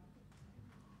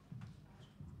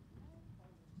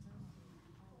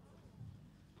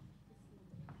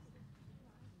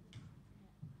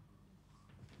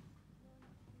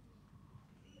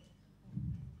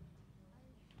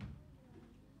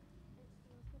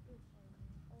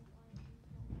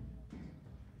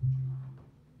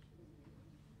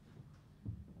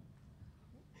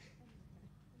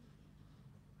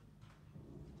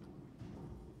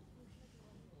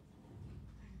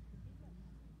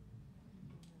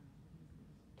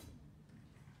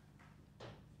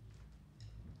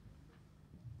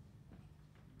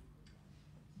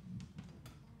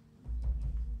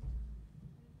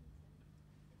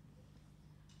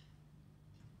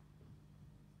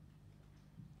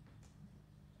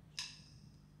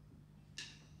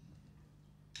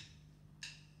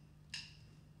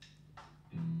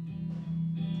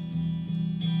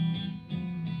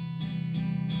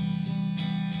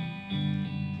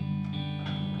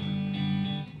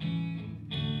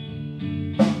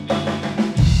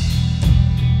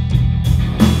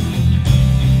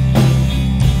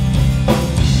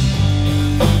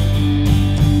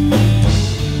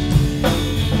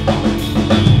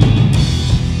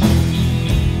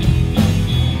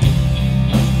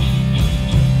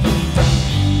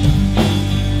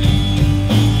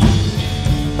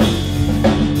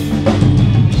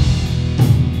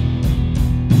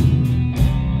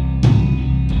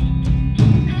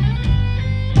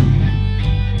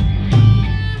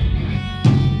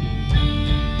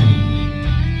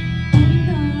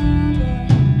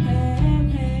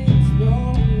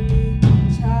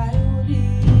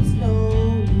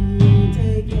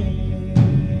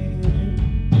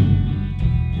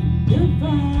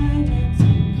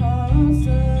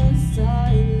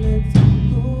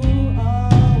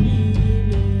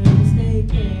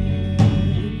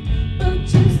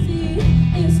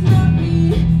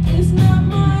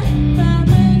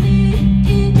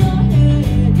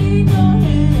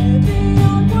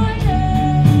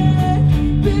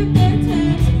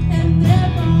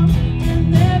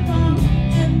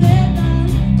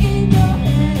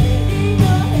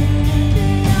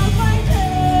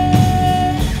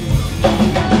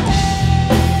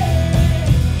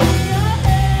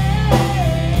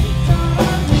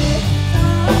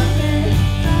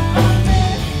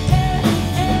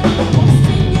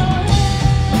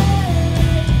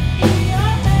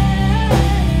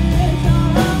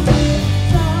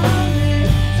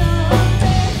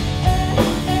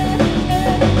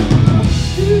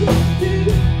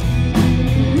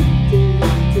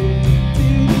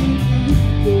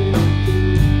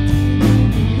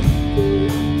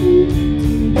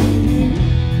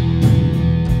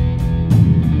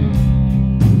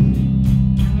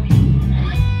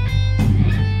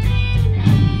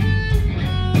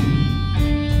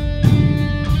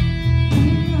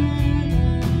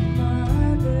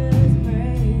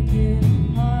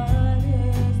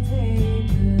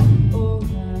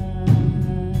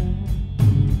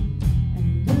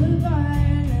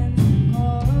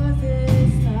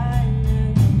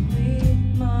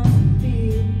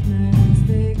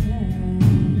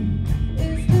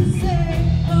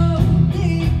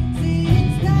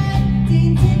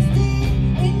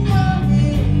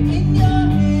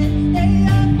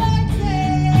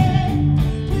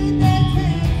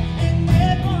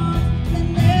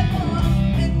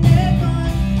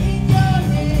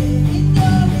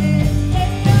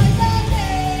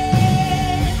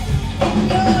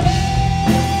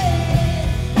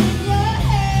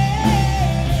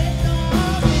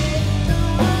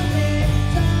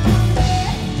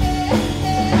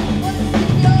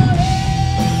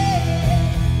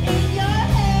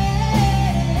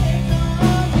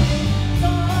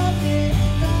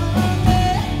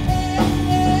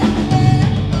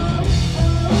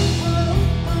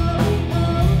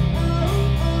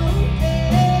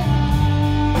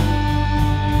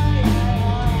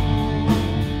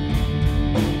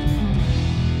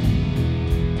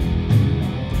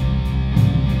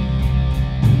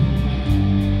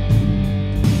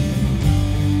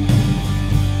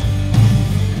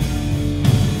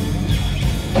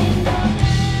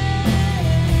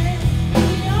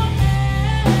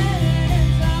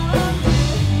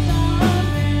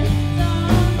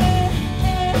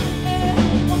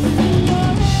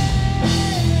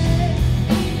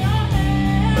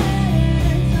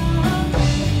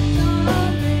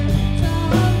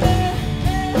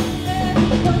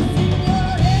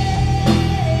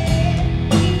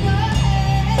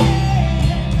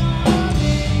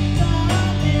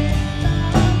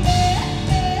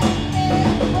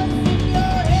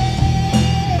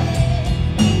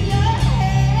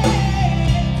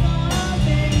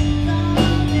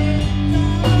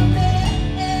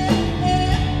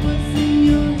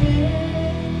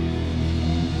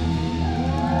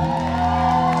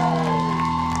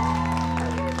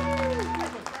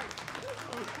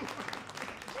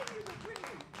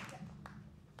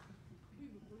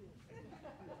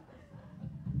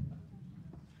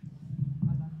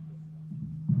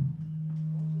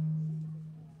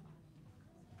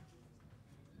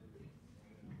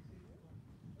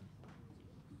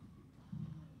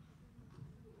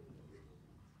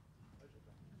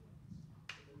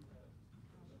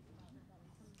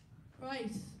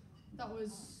 Right, that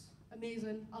was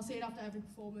amazing. I'll say it after every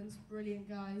performance. Brilliant,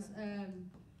 guys.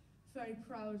 Very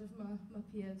proud of my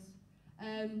peers.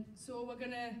 So we're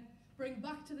going to bring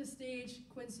back to the stage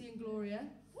Quincy and Gloria.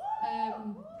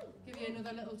 Give you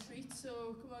another little treat.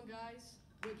 So come on, guys.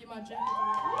 Work your magic.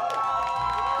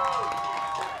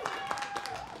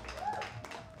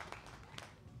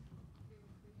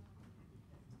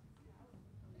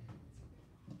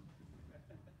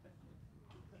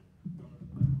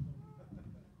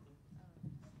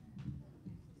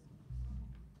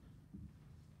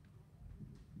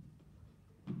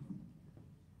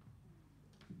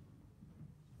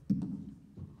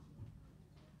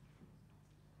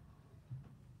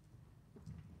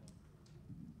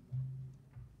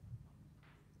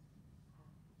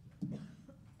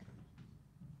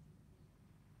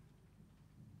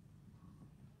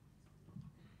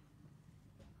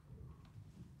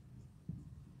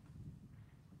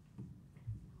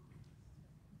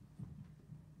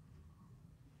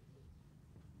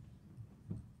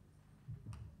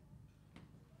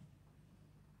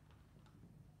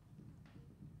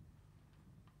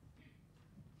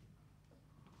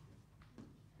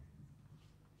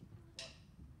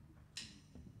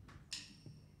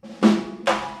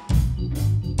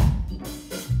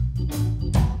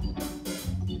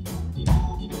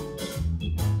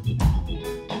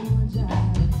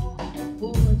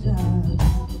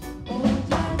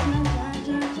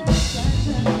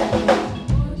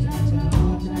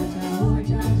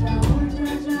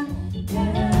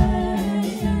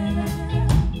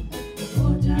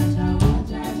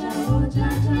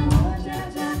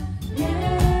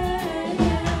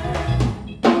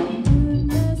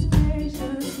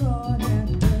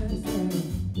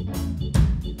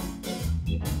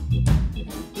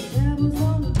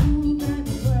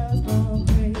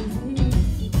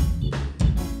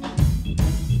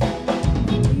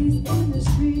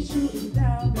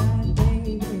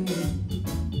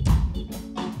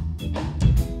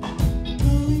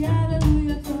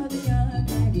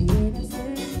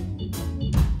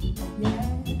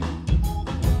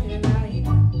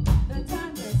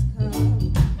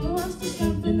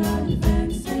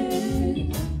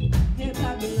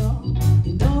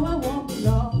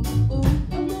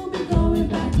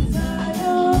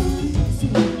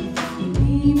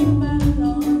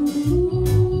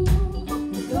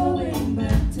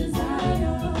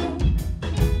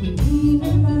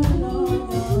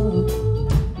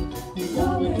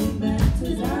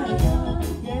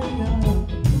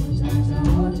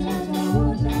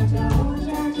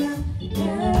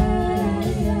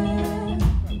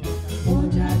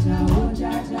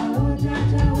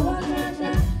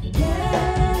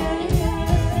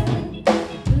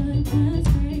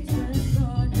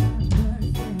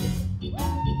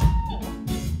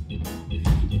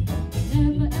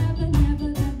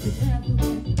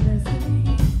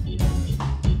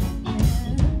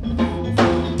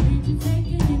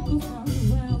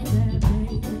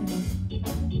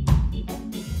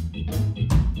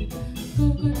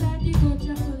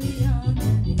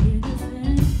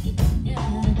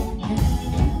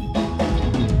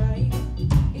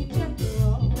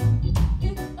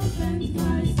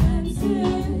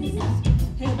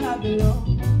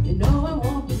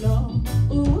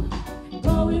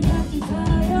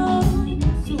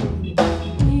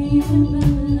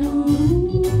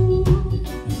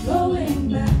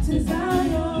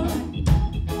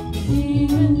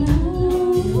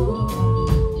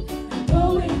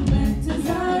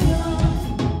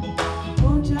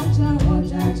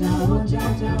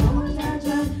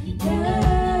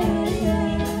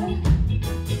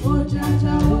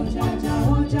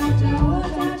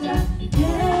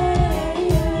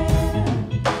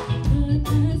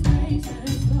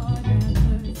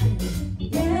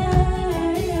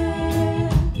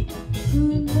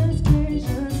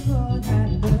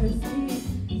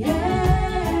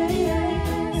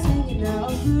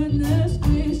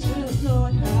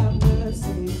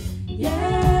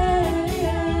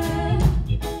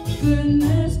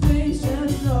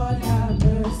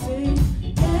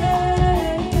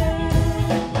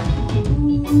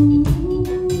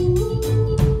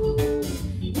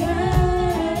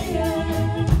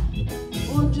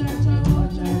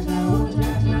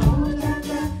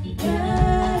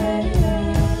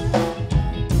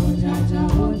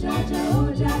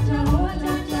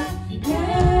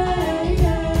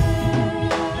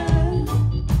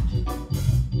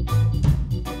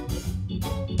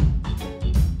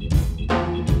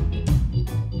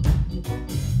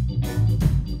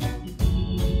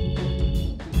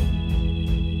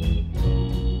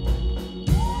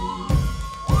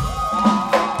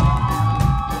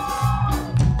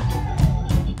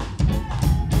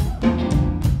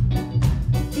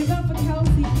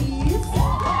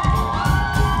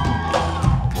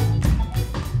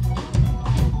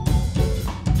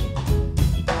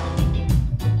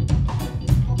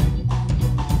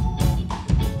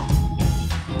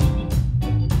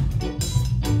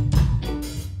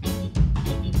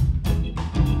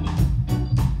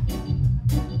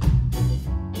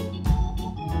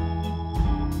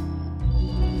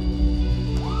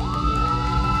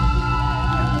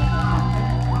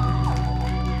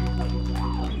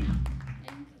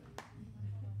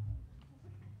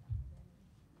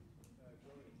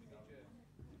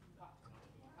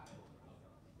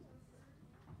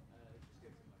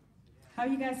 How are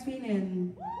you guys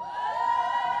feeling?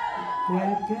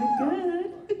 Good, good, good.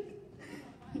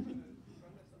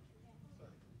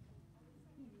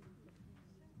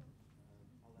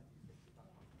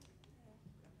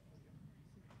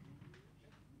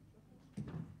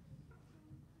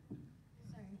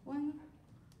 Sorry, one.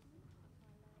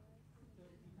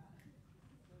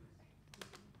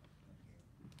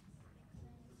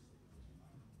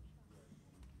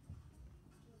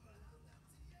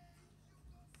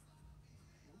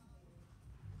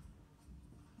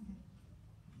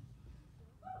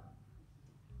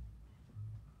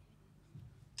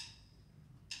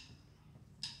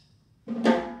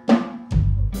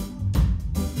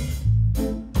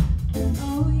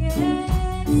 Oh yes, yeah.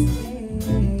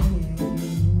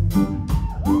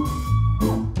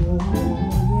 Oh yeah.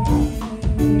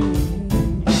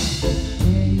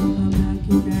 Yeah, you come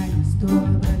knocking at the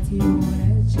store, but you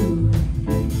wanna join.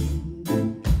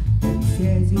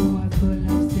 Says you are full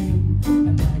of sin,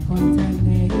 and I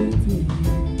contaminated.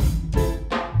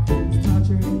 It's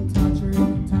torturing,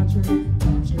 torturing, torturing,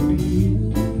 torturing you,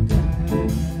 girl.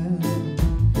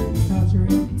 It's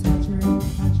torturing, torturing,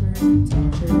 torturing,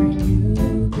 torturing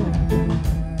you, girl.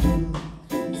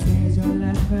 It says you're the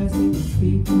last person to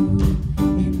speak to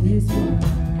in this world.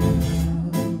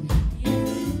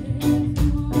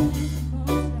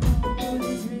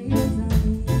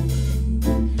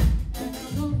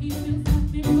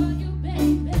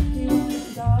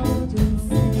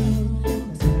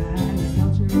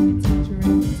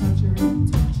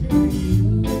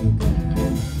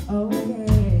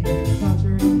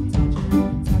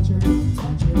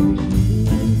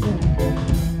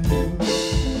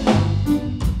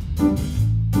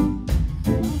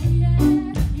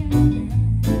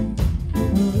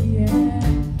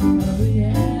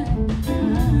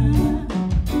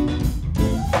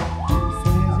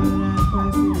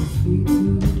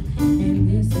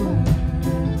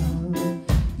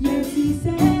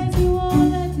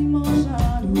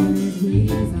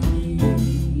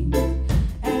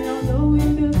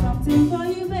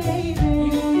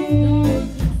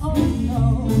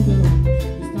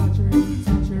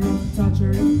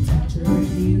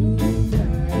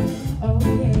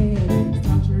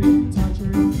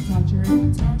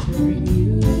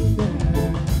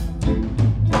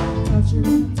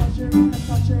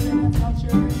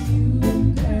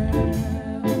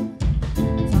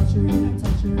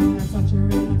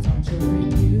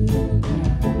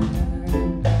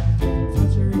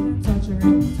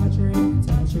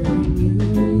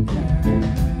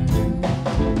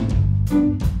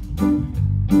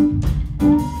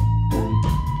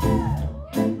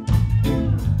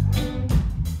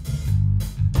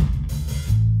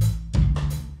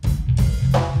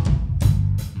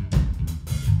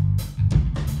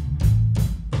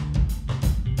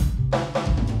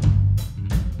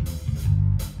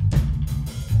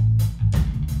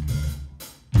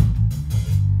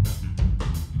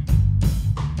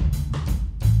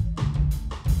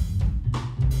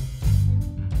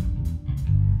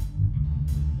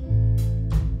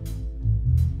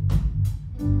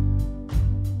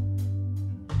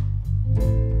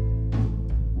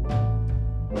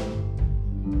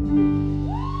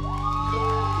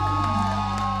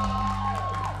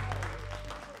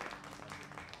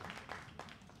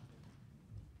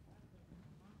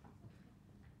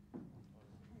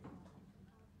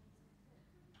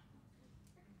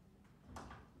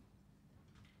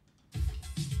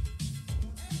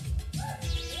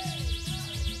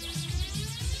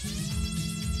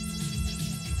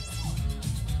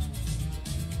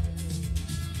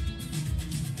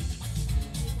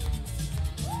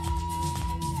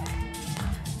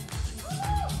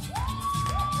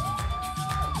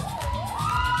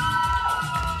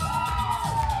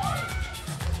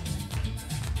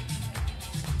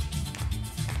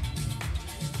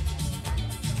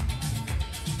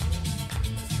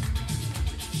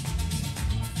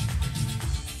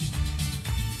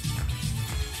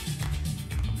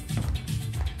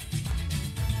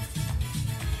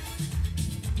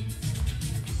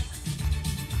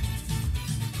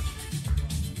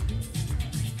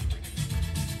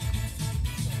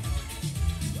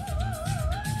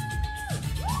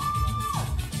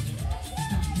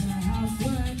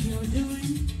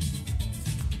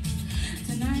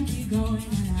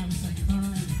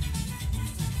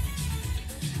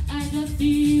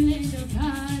 feeling the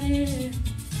party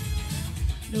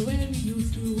the way we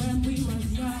used to when we was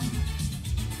young.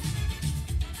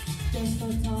 Just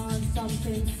put on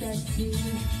something sexy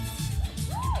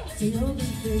so you'll be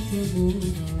free to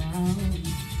move around.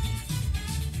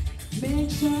 Make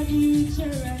sure you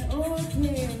are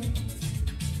okay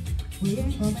We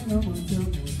ain't coming home until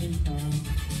moving far.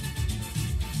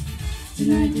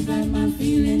 Tonight is like my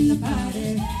feeling the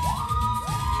party.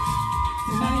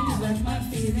 Tonight is like my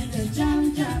feeling the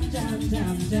jam, jam, jam,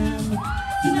 jam, jam.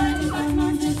 Tonight is like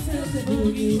my just feel the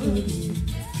boogie, boogie.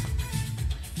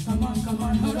 Come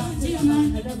on, hold on to your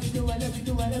man. I love you, do, I love you,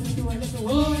 do, I love you, do, I love you,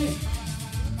 oh.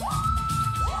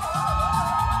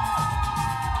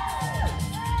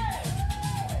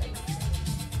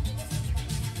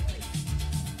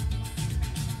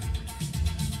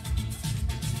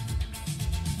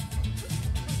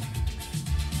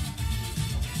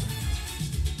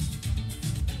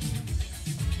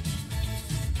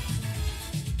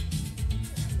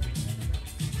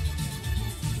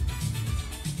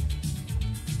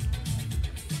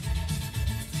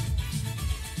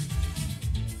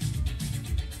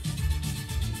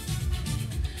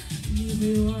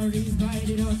 We worries right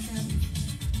it all time.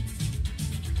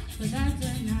 But that's a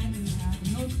night we have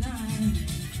no time.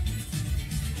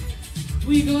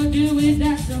 We gon' do it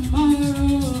that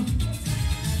tomorrow.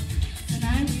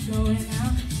 Tonight we going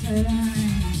out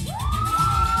tonight.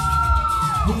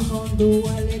 We gon' do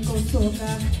a little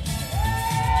soca.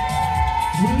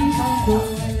 We gon' do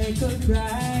a little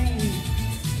grind.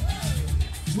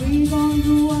 We gon'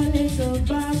 do a little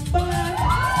bye-bye.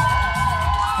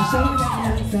 Show the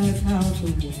dancers how to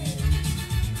win.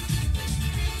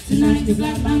 Tonight the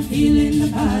black man feeling the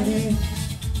party.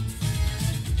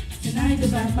 Tonight the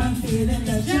black man feeling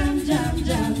the jam, jam,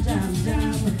 jam, jam,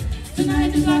 jam.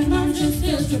 Tonight the black man just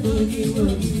feels the boogie,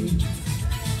 woogie.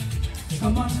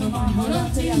 Come on, hold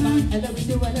on to your man. I love you,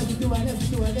 do, I love you, do, I love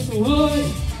you, do, I love you,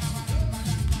 oh.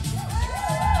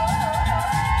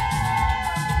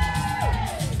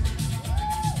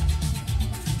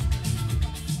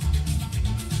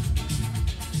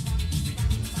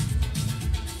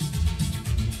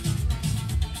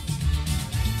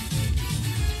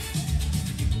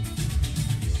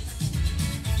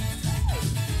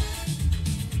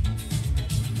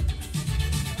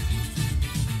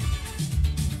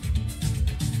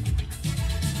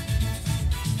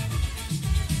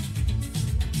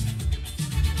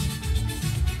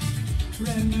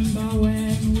 Remember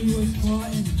when we was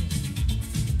courting,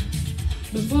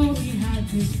 before we had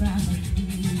this family.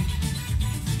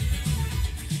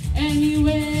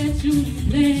 Anywhere to be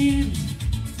playing,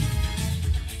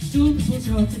 two people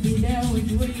sure to be there with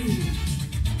we.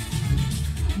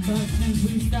 But since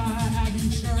we start having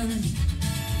children,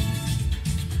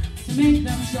 to make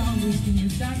them strong we can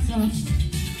use that song.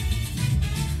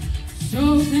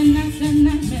 So tonight,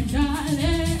 my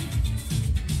darling,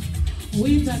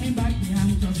 we turning back the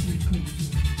hands of the queen.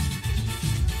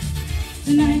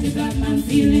 Tonight the black man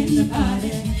feeling the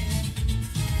party.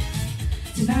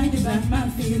 Tonight the black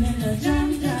man feeling the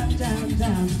jam, jam, jam,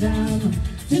 jam, jam.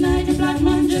 Tonight the black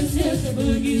man just feels the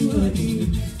boogie,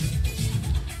 woogie.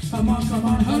 Come on,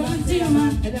 hold on to your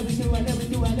man. I love you, do, I love you,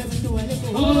 do, I love you, do, I love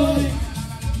you, oh.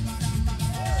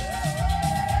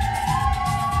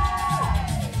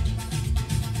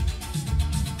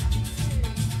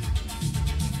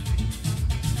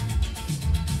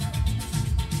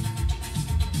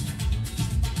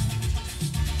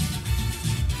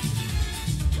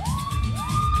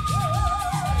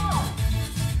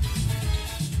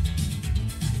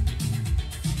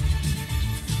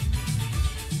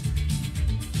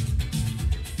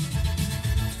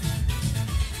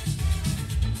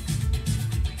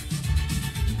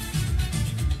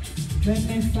 When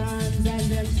my fans and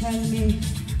them tell me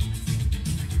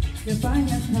you find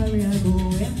your career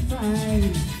going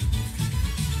fine,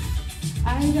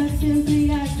 I just simply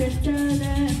have to tell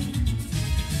them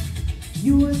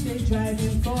you was the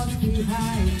driving force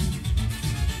behind.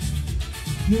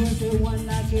 You're the one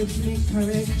that gives me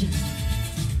courage.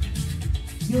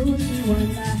 You're the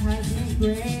one that has me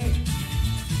great.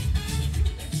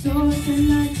 So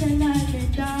tonight, my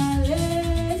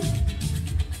darling,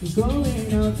 we're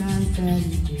going out and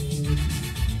celebrate.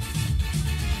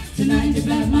 Tonight the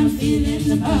black man feeling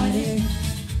the party.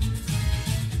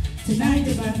 Tonight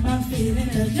the black man feeling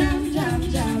the jam, jam,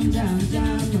 jam, jam,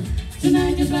 jam.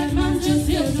 Tonight the black man just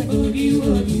feels the boogie,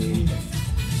 woogie.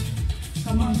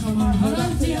 Come on, hold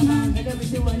on to your man. I love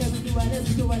you, do, I love you, do, I love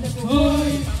you, do, I love you,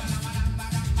 oh.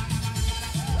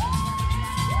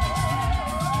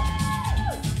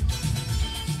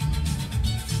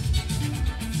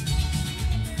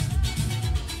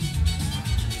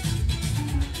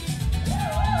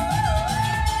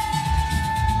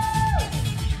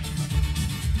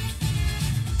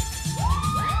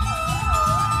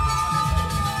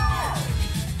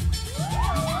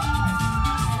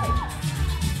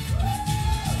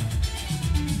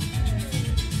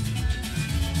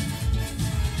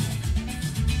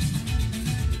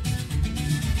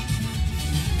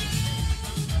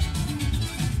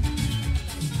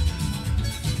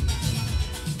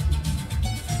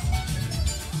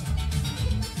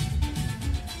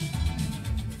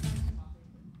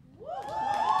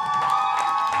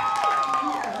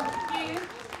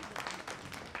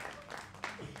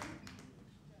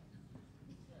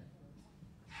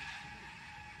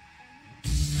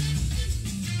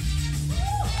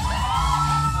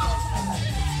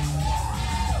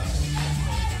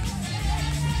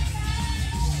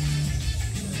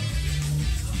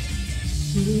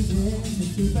 She's into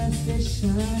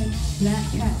superstition, black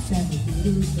cats and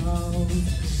voodoo dolls.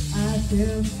 I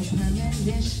feel a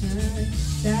premonition,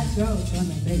 that girl's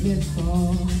gonna make it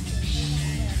fall.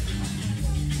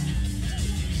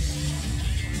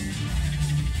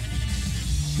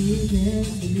 She's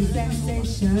into new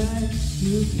sensation,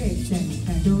 new kicks and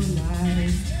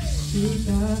candlelight. She's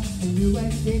got a new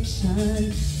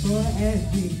addiction for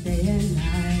every day and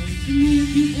night. To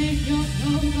make you take your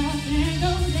clothes off and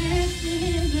go dancing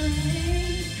in the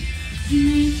rain. To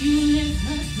make you live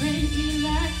her crazy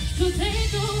life. To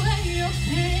take away your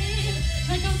pain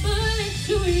like a bullet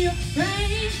to your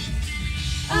brain.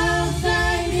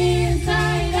 Outside,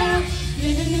 inside out,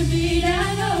 living the vida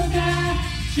loca.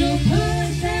 She'll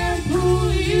push and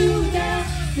pull you down,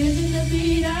 living the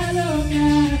vida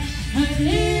loca. Her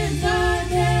lips are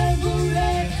devil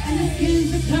red and her skin's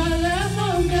the color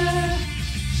mocha.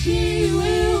 She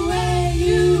will wear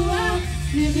you out,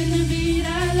 living the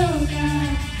vida loca.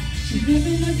 She's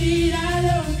living the vida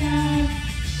loca.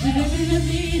 She's living the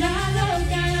vida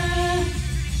loca.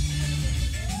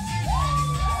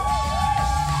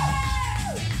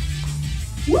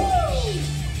 Woo!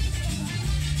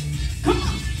 Come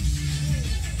on!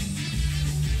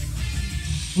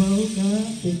 Woke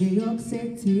up in New York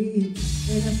City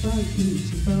in a funky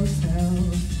cheap hotel.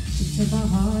 She took my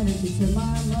heart and she took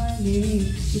my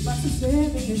money. She must have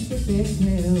slipped me a slipping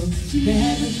pill. She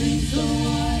never drinks the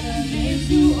water, makes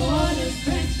you order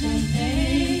French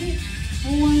champagne.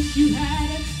 Once you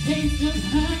had a taste of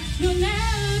her, you'll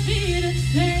never be the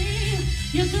same.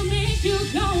 Yes, she'll make you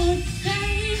go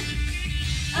insane.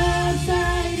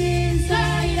 Outside,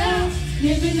 inside out,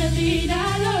 living the vida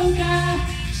loca.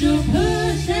 She'll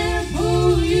push and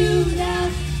pull you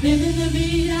down, living the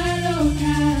vida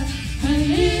loca. Her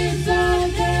lips are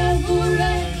devil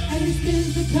red and her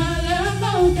skin's the color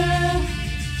mocha.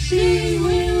 She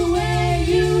will wear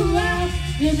you out,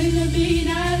 living the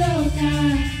vida loca.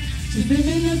 She's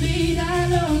living the vida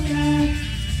loca.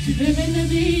 She's living the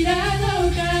vida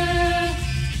loca.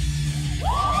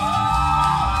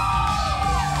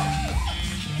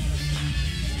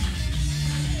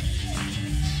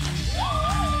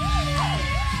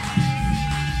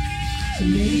 To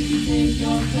make you take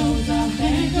your clothes off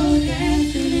and go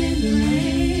dancing in the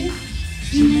rain.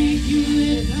 To make you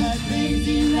live her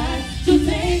crazy life. To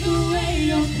take away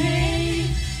your pain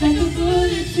like a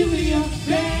bullet to your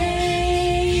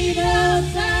brain.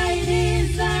 Outside,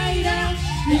 inside out,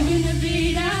 living the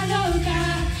vida loca.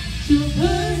 She'll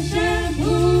push and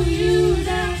pull you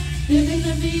down, living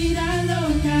the vida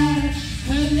loca.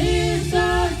 Her lips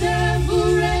are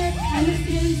devil red and her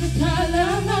skin's the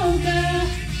color mocha.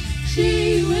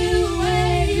 She will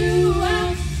wear you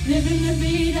out, living the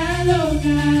vida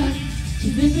loca.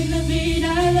 She's living the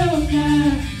vida loca.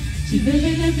 She's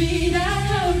living the vida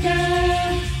loca.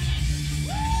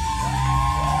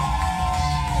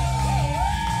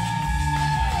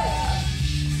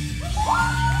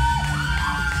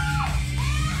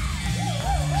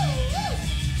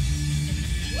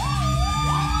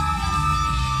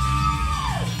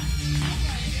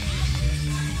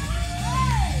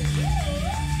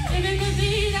 Living the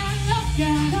vida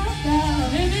loca,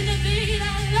 living the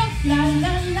vida loca, la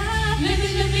la la,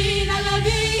 living the vida la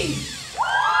vie.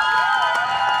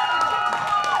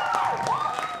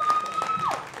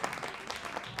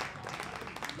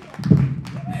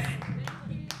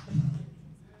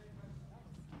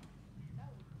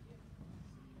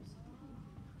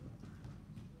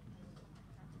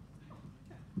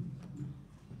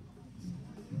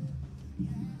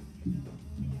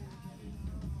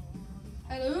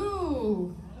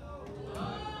 Hello.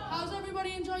 How's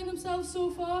everybody enjoying themselves so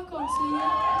far? Can't see you.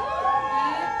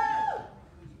 Yeah.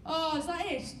 Oh, is that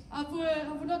it? Have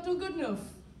we not done good enough?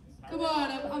 Come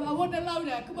on, I want it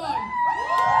louder. Come on.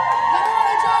 Everyone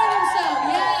enjoying themselves?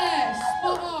 Yes,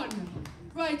 spot on.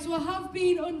 Right, so I have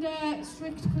been under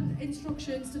strict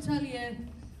instructions to tell you,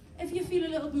 if you feel a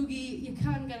little boogie, you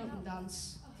can get up and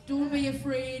dance. Don't be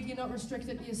afraid, you're not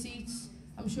restricted to your seats.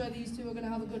 I'm sure these two are going to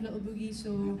have a good little boogie,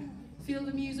 so feel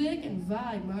the music and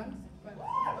vibe, man. Right.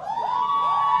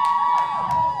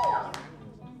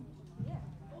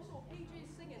 Also,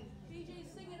 PJ's singing.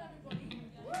 PJ's singing, everybody.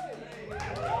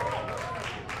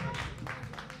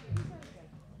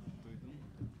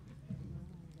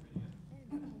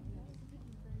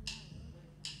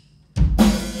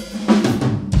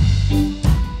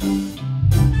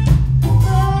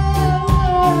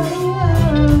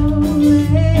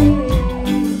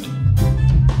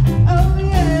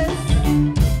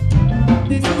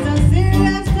 This is a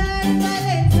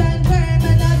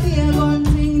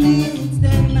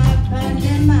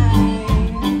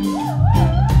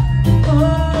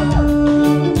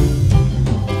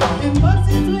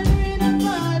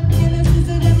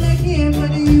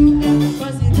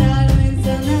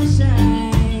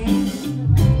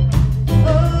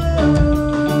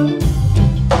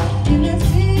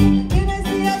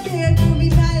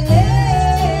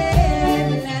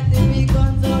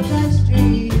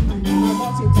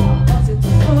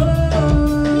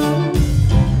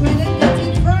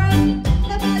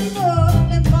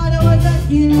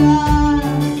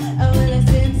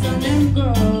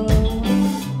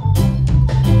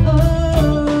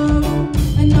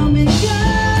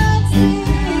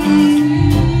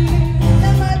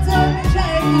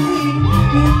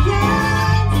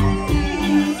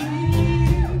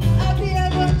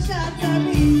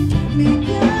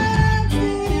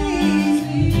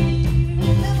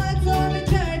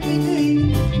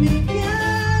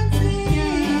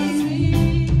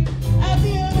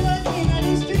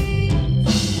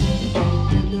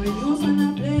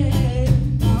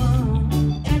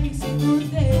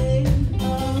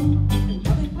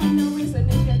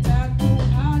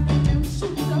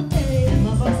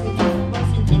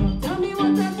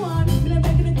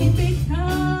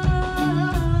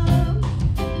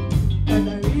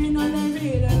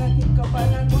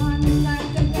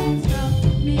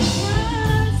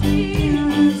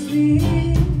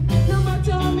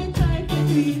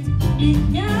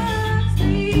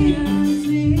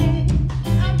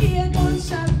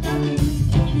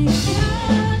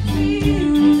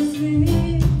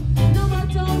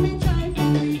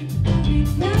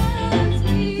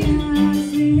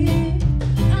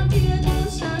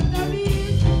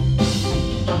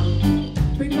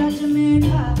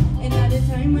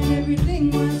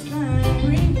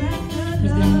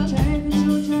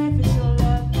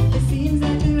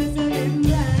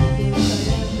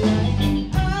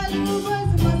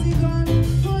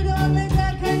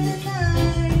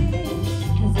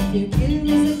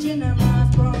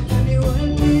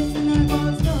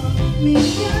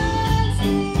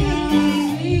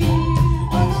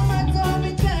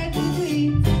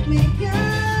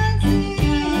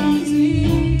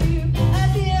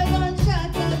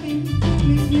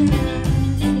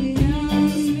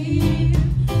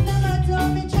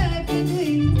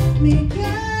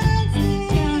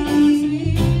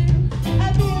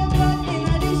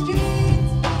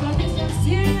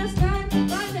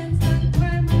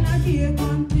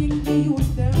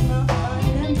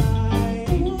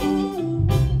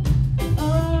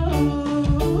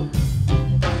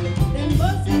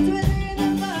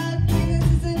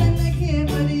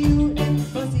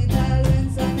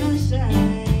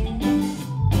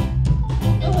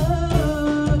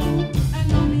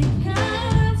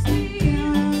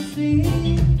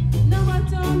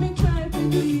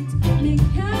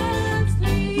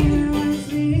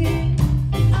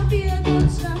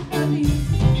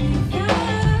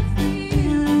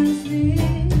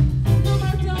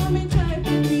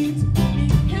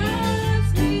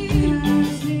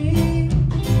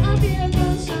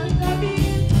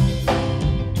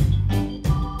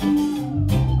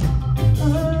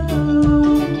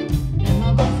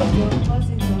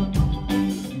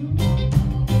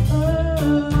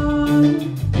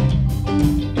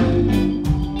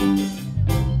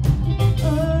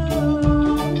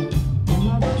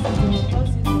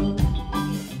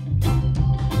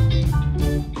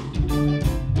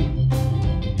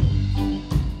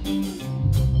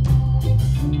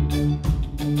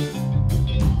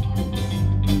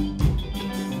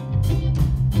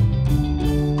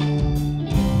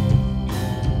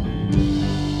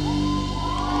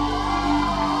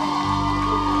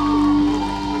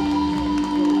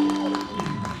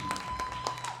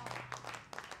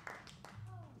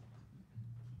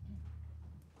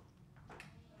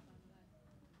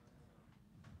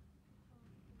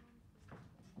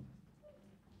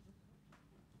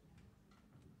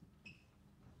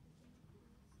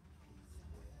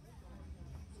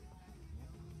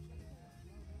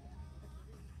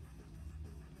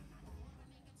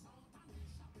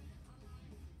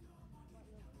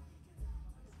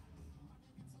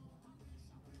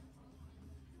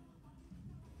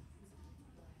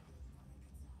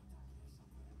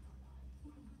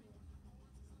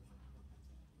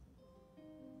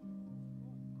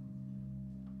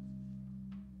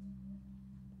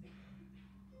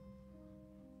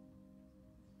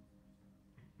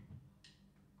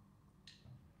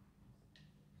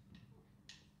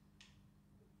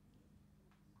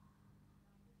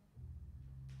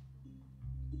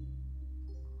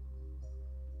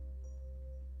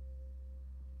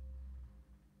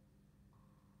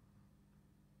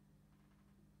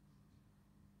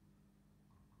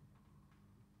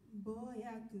Boy,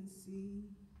 I can see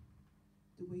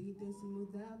the way you dancing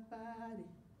with that body.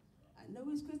 I know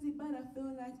it's crazy, but I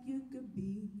feel like you could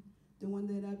be the one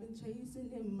that I've been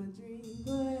chasing in my dreams.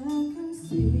 Boy, I can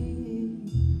see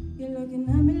you're looking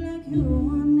at me like you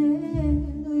want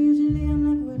it. Though usually I'm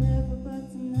like whatever,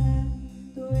 but tonight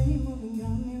the way you're moving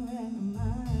got me where am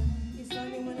I? It's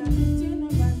funny when I looked in her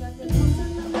eyes like the most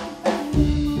and I'm like,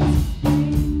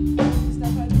 it's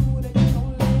like I do that you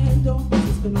don't let go.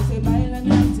 Es que no se baila ni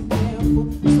hace tiempo.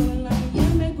 Solo en la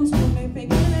piel me gustó, me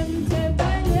pegué la noche,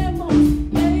 bailemos.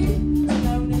 Hey, and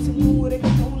now there's a mood that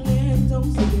you don't let go.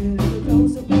 So get a little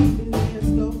closer, baby, let's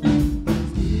go.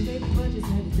 Baby, but just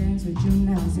had to dance with you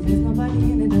now. See, there's nobody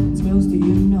in it that smells to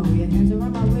you, know. Your hands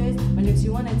around my waist, my lips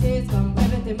you wanna taste. Come,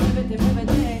 muévete, muévete,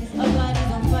 muévete. Our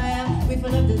bodies on fire, we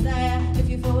full of desire. If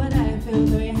you feel what I feel,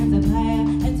 throw your hands up higher.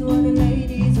 And to all the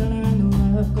ladies all around the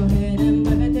world, go ahead and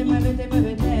muévete, muévete,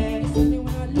 muévete. It's funny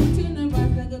when I looked in her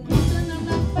eyes like a ghost and I'm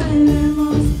like,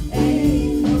 Bailemos,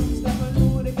 ey. it's like I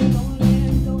do that you don't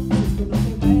let go. Es que no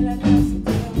se baila ni hace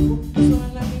tiempo. Solo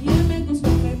en la piel me gustó,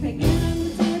 me pegué la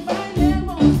noche,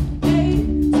 bailemos. Hey,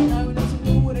 and now there's a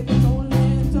mood that you don't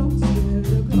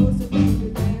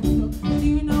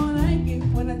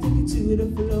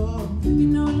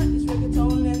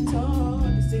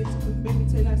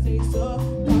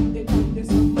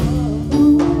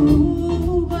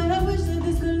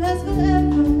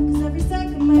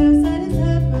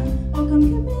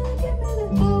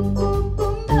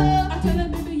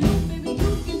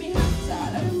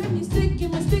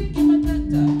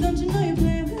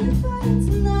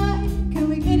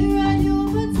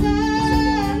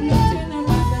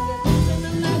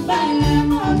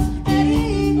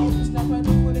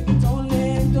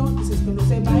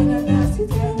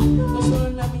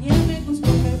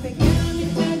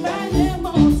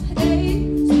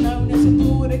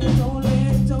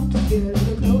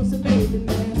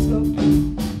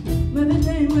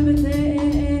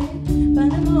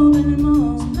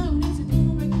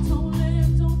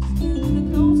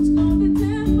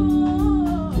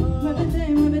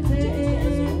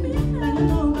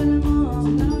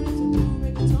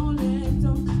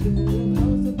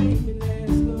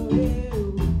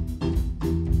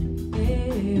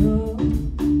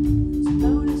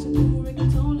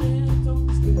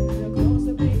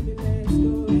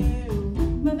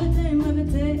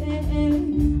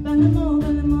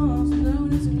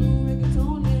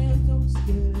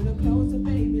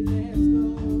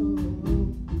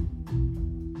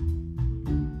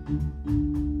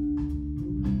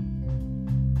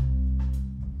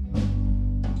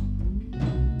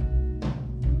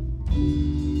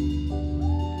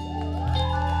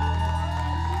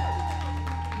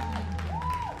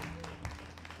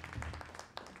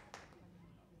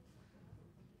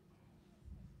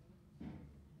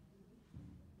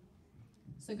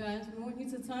So guys, we want you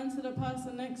to turn to the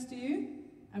person next to you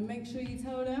and make sure you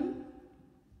tell them,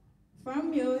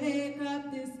 from your wake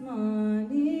up this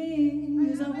morning,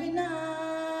 you's a winner,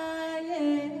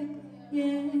 yeah,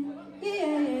 yeah,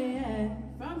 yeah, yeah.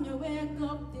 From your wake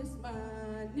up this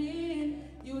morning,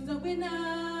 you's a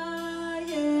winner,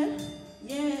 yeah,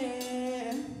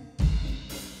 yeah.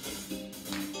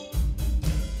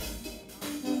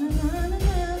 Na, na, na,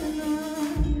 na, na, na.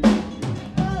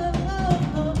 Oh,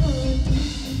 oh, oh, oh.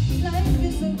 Life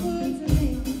is so good to me.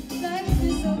 Life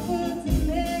is so good to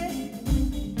me.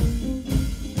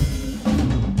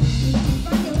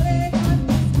 From your wake up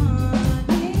this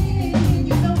morning,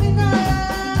 you're the winner.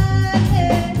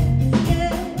 Yeah,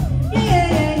 yeah, yeah,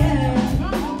 yeah.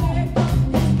 From your wake up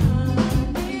this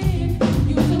morning,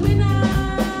 you're the winner.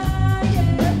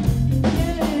 Yeah,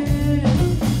 yeah.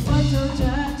 Watch your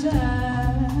cha-cha.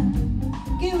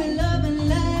 Give me love and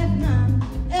life now.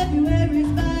 Everywhere is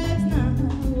vibes now.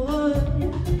 Whoa.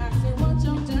 I say, watch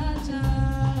out, cha-cha.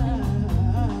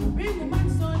 Bring the man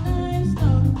so nice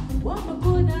now. What my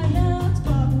good I ask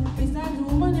for. Besides the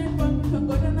woman in front of me,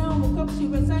 go down now. Woke up, she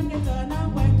was sang it on now.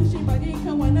 Why to she body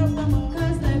can one of them all?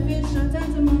 Cause life is short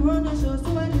and tomorrow no show. So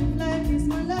I live like it's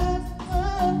my last.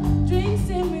 Oh, drinks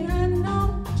in me hand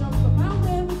now. Jump up and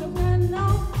wave with the plan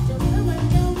now. Just come and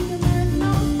down with the man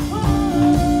now. Oh,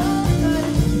 God,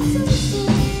 so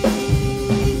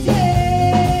sweet,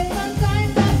 yeah.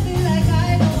 Sometimes I feel like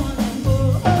I don't wanna go.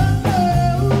 Oh,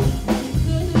 oh.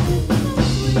 So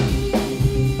sweet,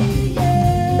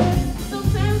 yeah.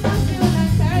 Sometimes I feel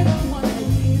like I don't wanna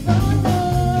leave. Oh, no.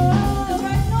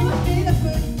 Right now I feel a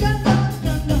good. Jump down, I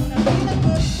feel a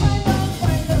good. Wind up,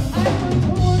 wind up. I want to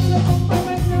hold the bumper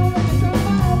right now. It's a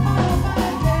fire,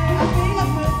 yeah. I feel a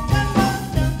good. Jump down,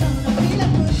 I feel a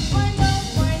good. Wind up,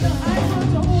 wind up. I want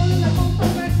to hold the bumper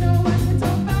right now. It's a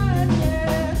fire,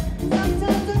 yeah.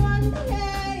 Sometimes I wonder,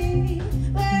 yeah,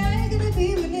 where are you gonna be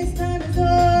when this time is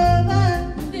over?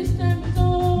 This time is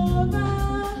over.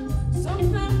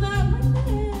 Sometimes I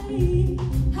wonder,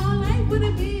 how life would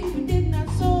it be if we did not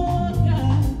soca?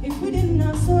 If we did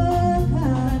not soca.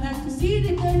 And I could see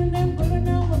the girl and them going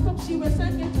now. Woke up, she was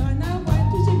sang it on now. Why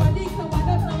to she body can one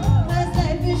up now? Cause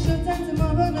life is short and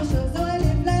tomorrow no show. So I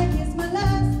live like it's my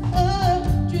last. Oh,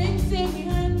 drinks in me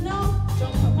hand now.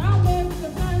 Jump around where with the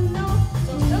plan now.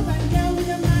 So love and girl with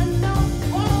the man now.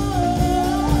 Oh,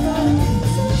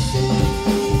 so sweet,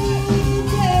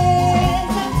 yeah.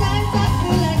 Sometimes I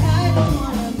feel like I don't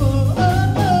wanna go.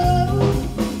 Oh, oh.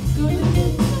 Good to be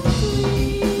so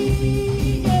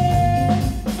sweet, yeah.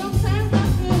 Sometimes I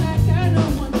feel like I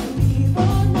don't wanna leave. Oh,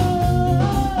 no.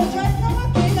 Right now I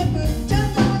feel a good. Jump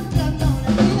down, I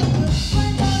feel a good.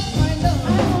 Wind up, wind up.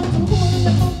 I want to hold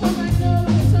the bumper right now.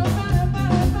 It's a fire,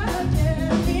 fire, fire,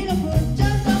 yeah. I feel a good.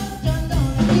 Jump down,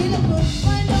 I feel a good.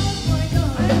 Wind up, wind up.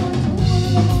 I want to hold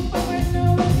the bumper right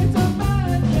now. It's a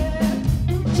fire, yeah.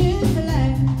 Cheers to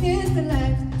life, here's the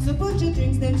life. So put your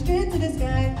drinks them straight to the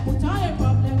sky. Put all your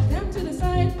problems them to the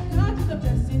side. God is a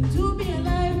blessing to be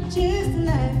alive. Cheers to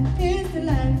life, here's the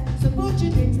life. So put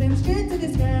your drinks them straight to the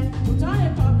sky. Put all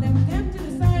your problems them to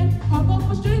the side. Hop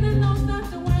up a string and now start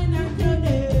to wine and your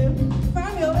name.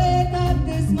 From your wake up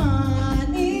this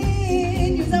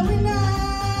morning, you're a winner.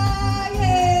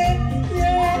 Yeah,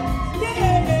 yeah,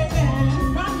 yeah, yeah.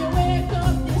 From your wake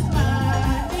up this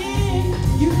morning,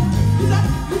 you're a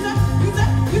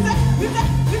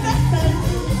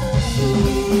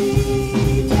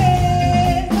sweet,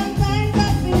 yeah. Sometimes I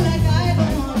feel like I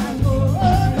don't wanna go.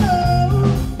 Oh, no.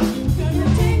 Girl, you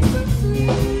taste so sweet.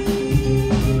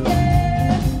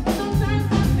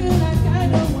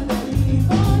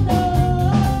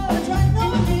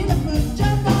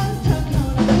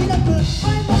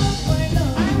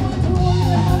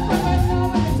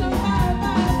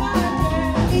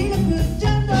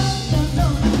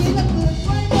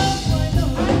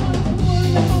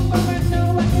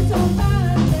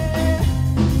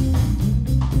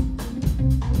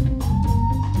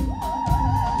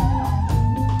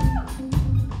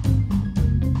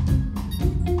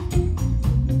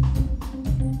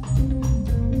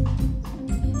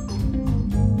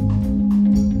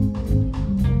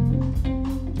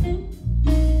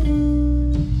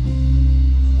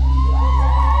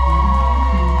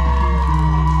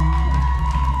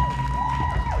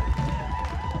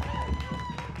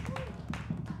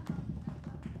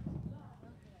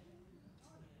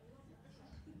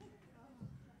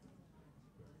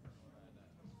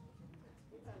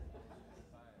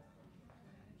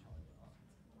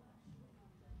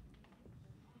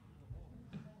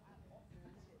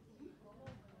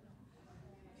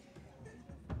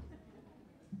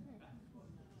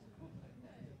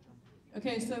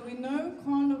 Okay, so we know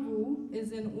Carnival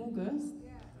is in August,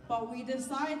 but we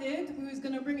decided we was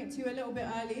going to bring it to you a little bit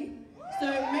early. So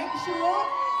make sure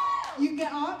you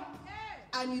get up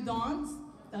and you dance.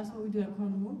 That's what we do at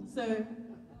Carnival. So,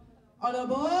 all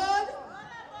aboard!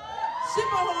 Ship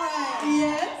ahoy!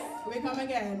 Yes, we come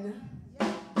again.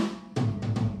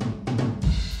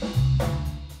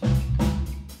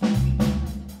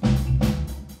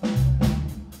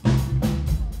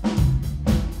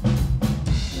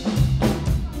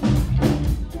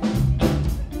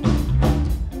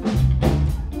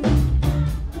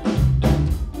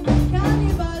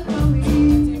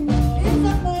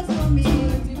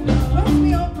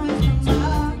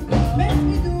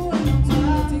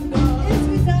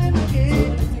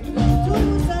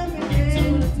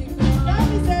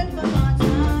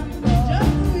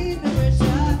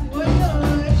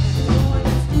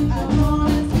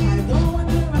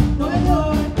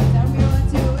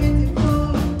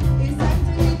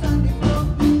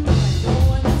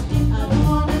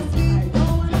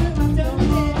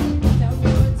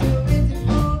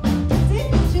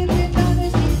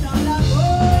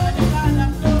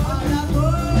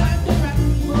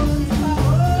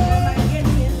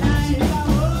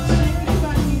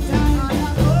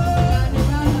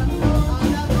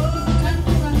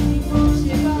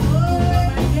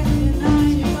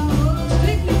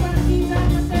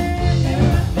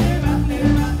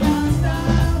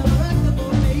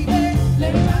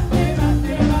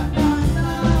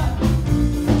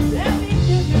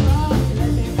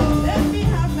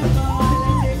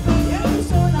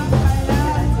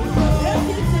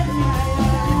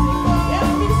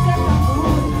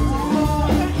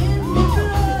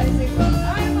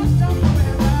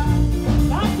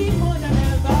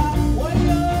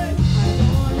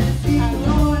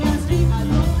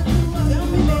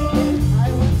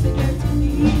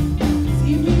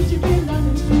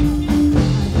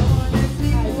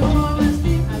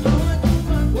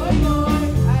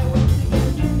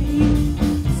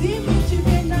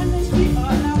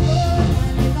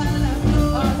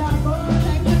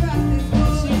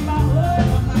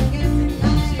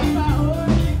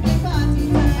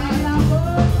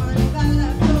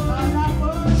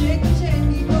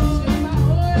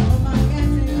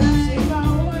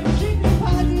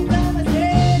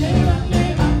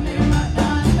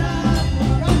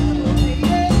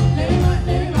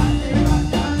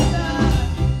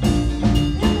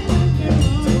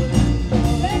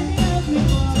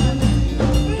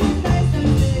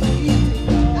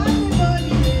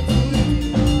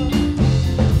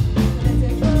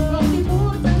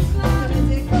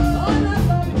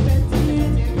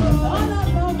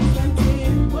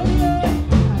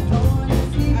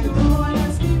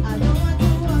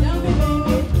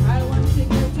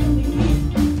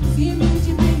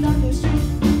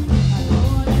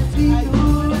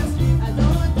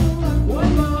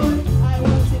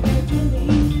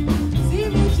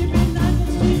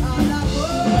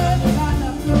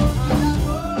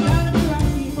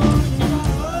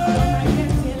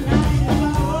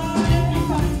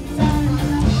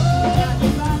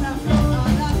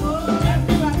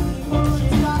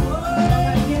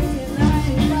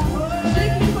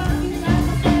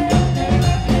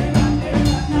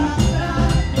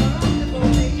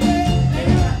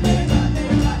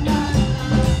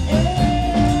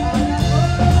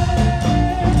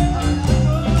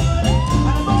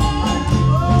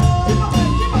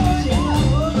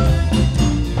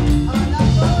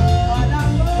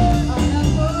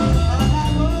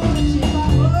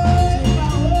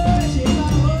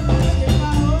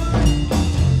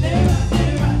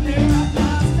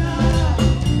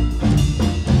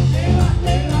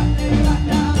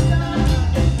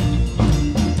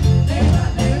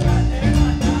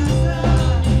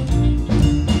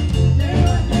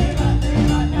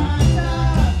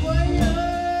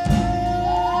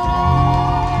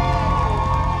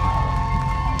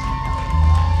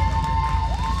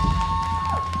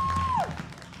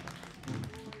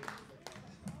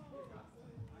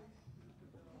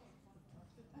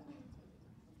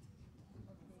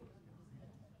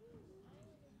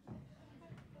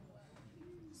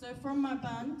 So from my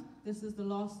band, this is the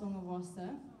last song of our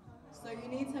set. So you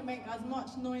need to make as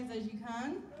much noise as you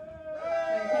can.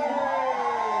 Thank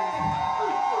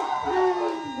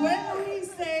you. When we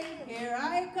say, here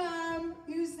I come,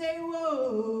 you say,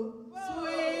 whoa,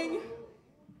 swing.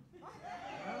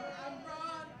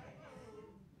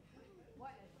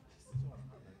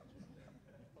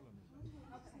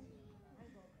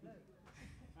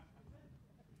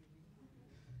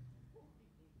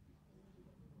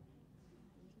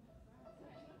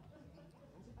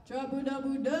 Trouble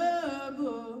double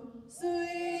double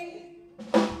swing.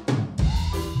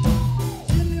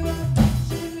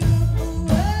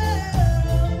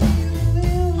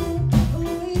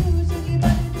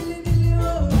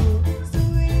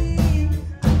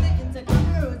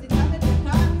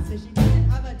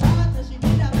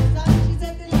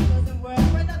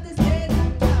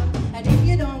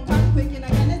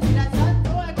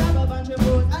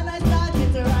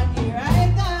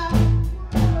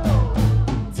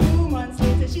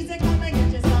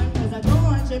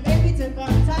 to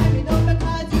come tie me down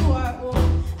because you are old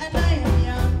and I am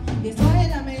young. This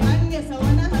why I'm a young, yes I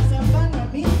wanna have some fun,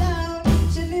 run me down.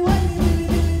 Should be one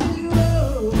you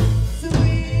roll.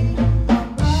 Sweet,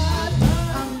 I'm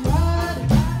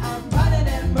broader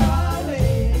than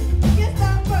Broadway. Yes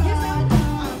I'm broader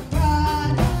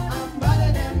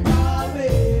than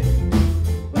Broadway.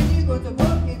 When you go to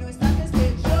work, you know start a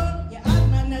stage show. You act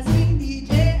man a swing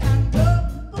DJ and go.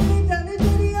 Put it on the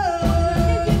video.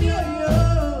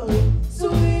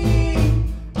 So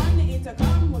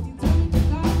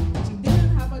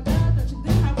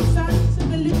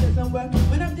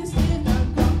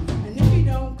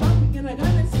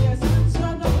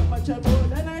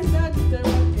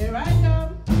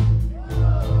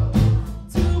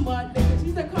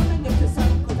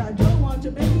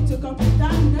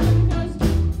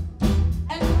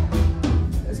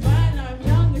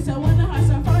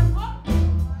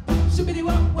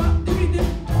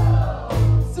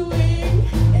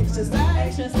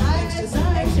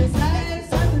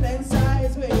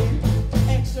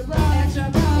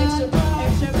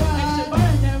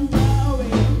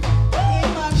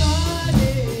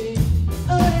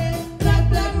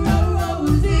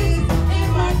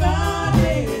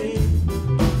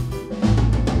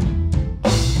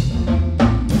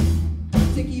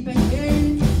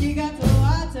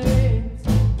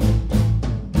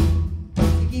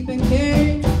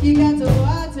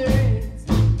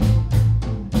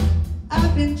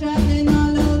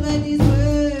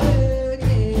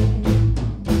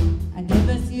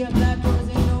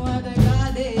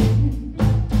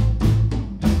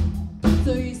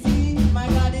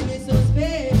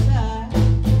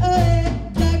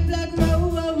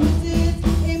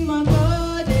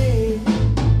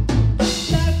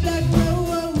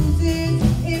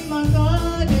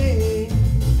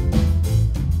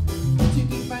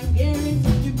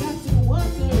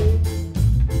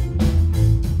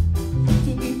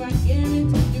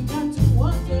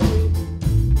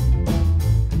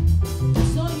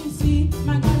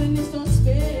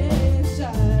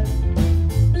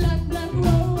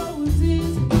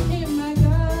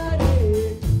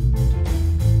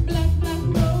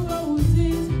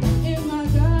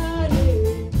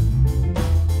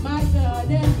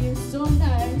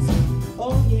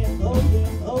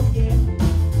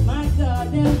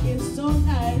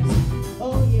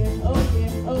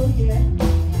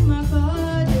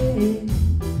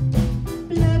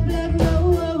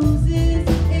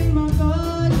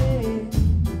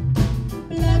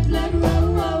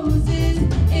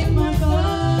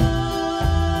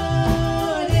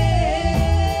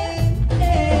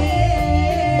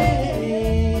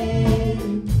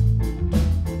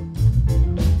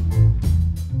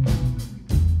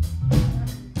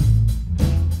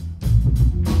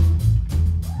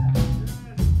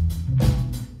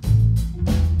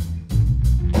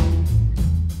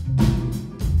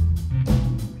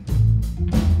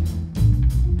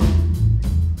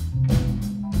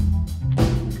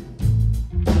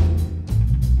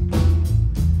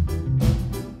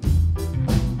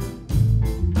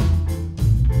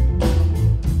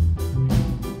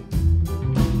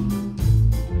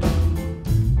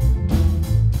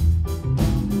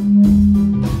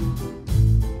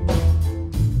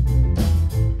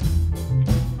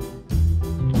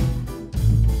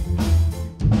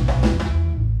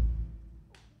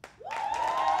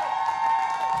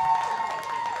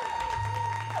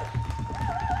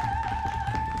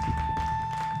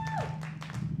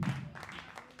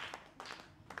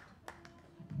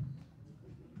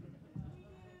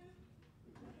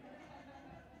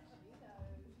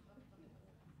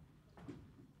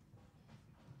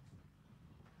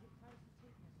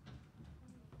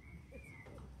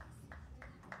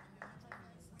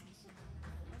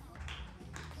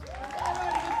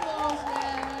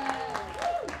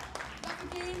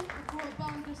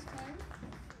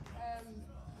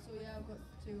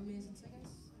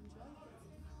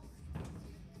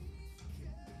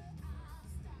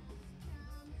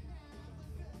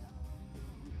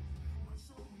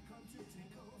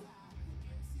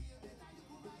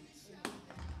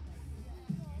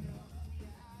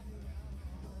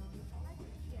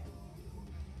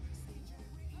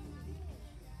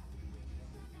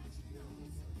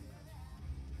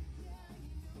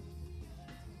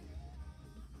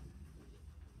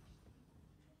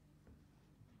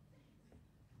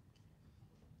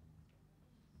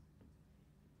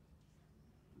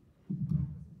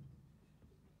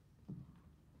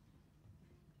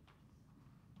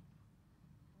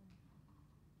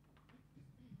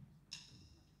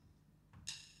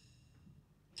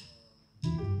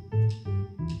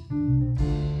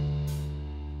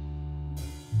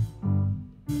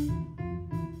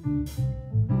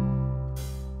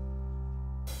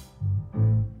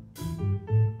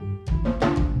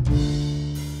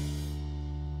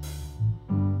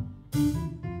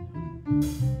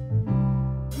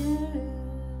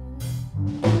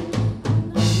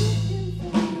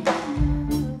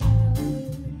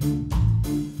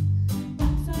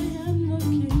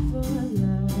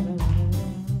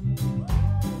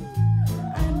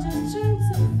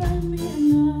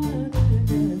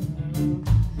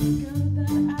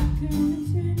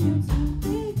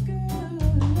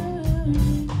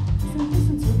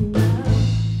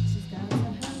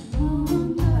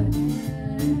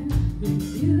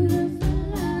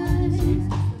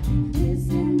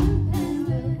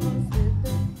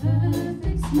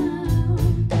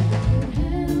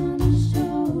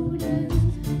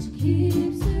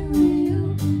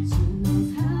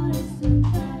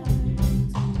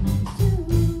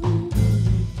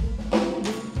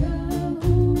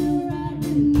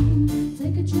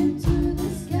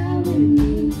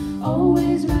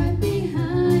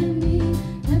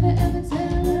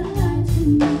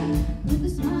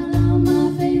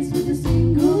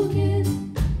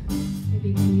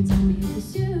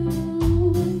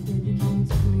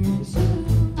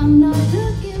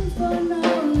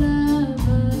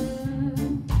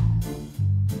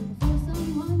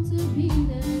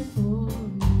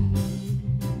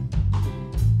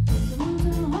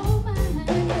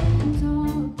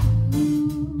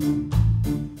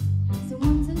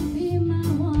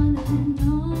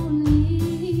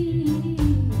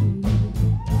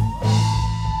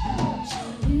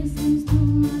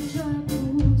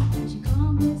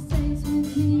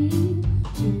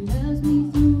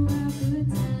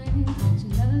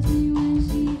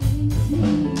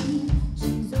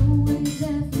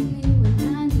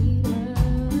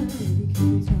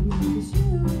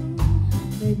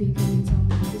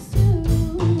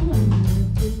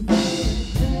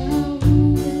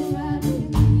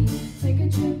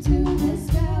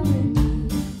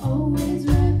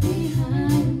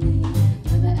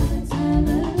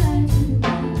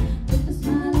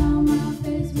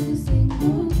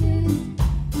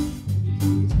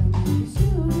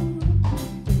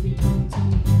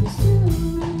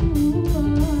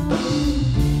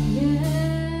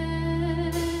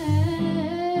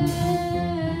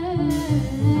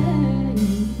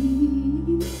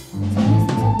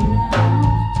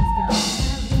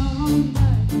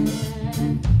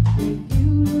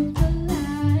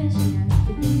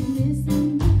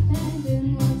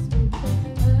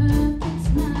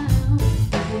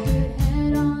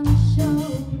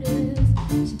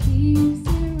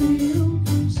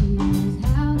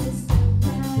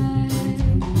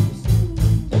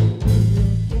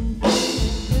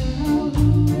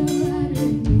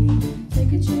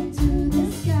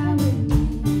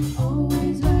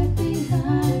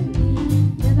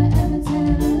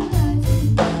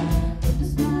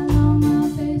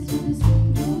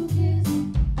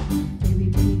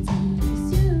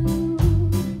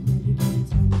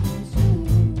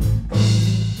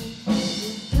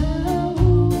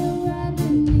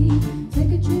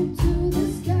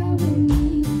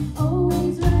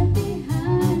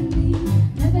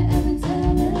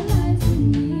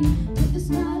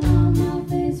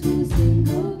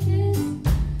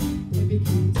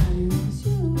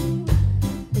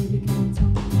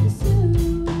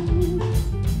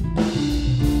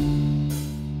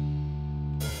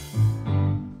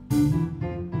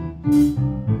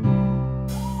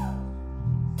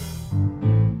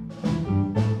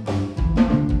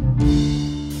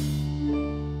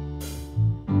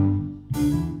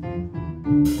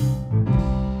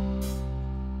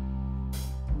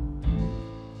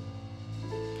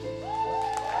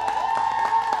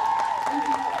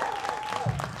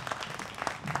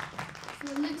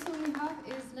we have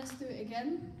is Let's Do It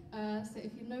Again. So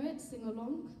if you know it, sing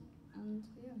along. And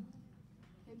yeah,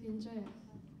 hope you enjoy it.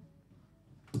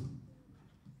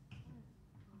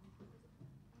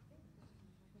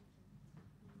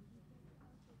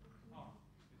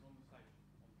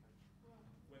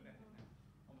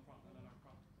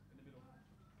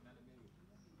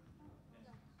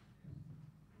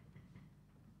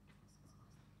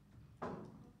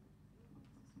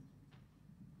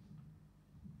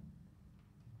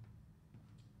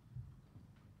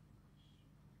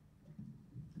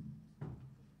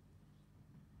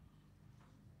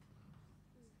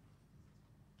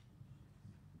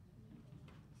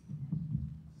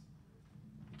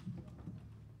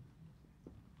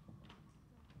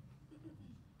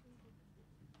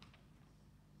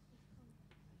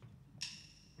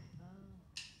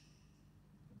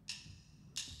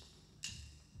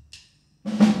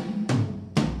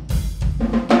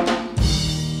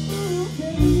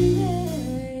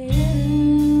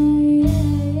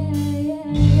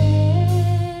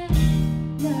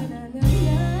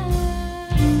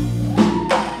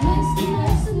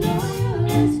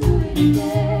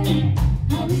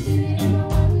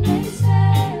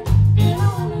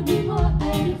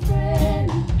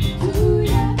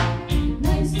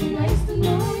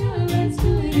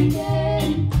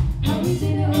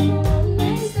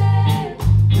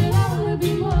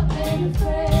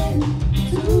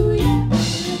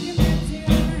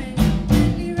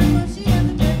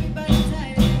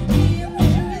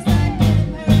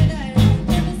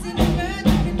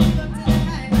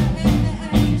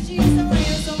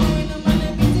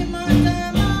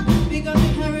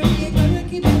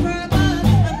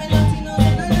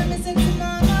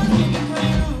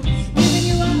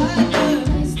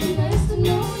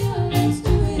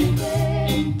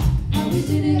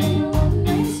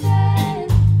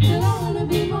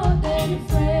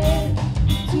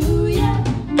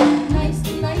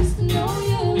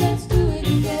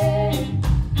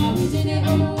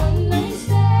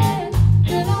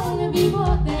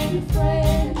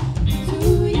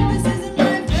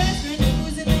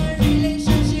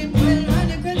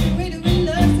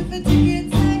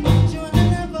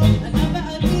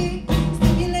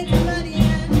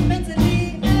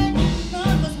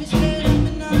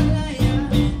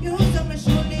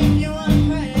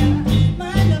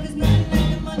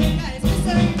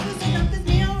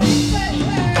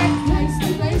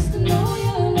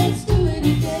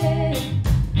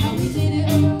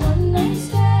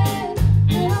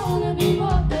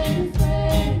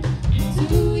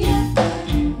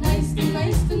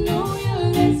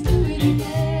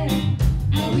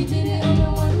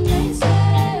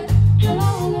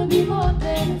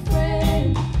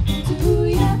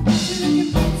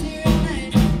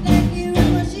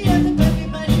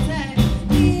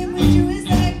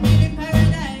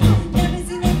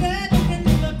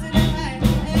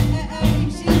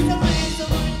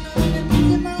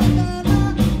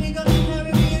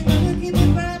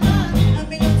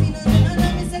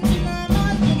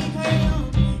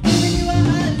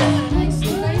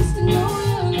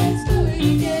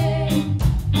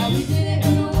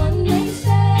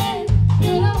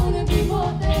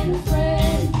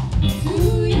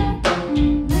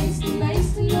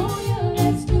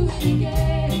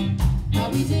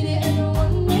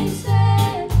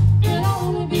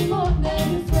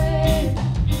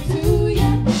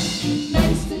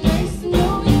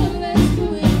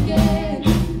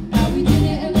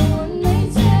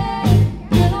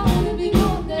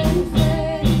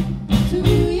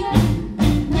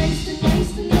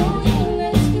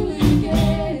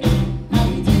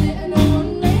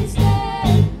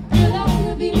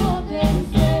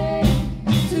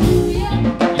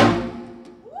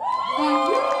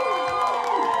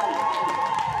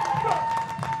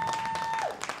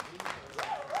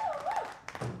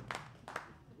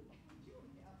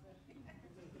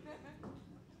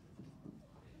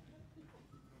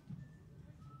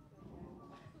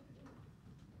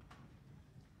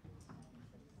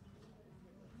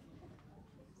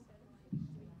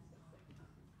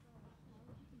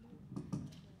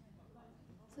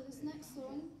 So this next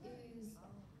song is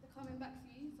Coming Back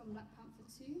For You from Black Panther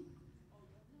 2.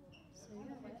 So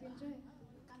yeah, hope you enjoy it.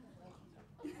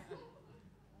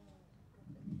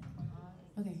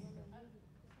 Okay.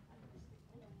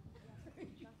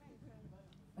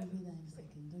 I'll be there in a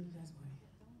second. Don't you guys worry.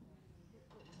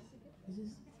 Is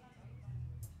this?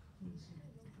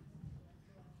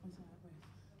 I'm sorry, wait.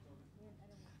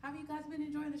 Have you guys been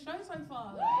enjoying the show so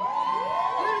far? It's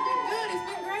been good. It's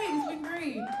been great. It's been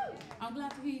great. I'm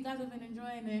glad to hear you guys have been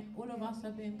enjoying it. All of us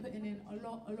have been putting in a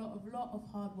lot of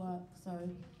hard work. So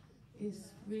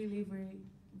it's really, really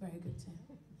very good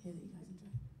to hear that you guys enjoy.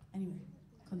 Anyway,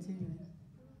 continuing.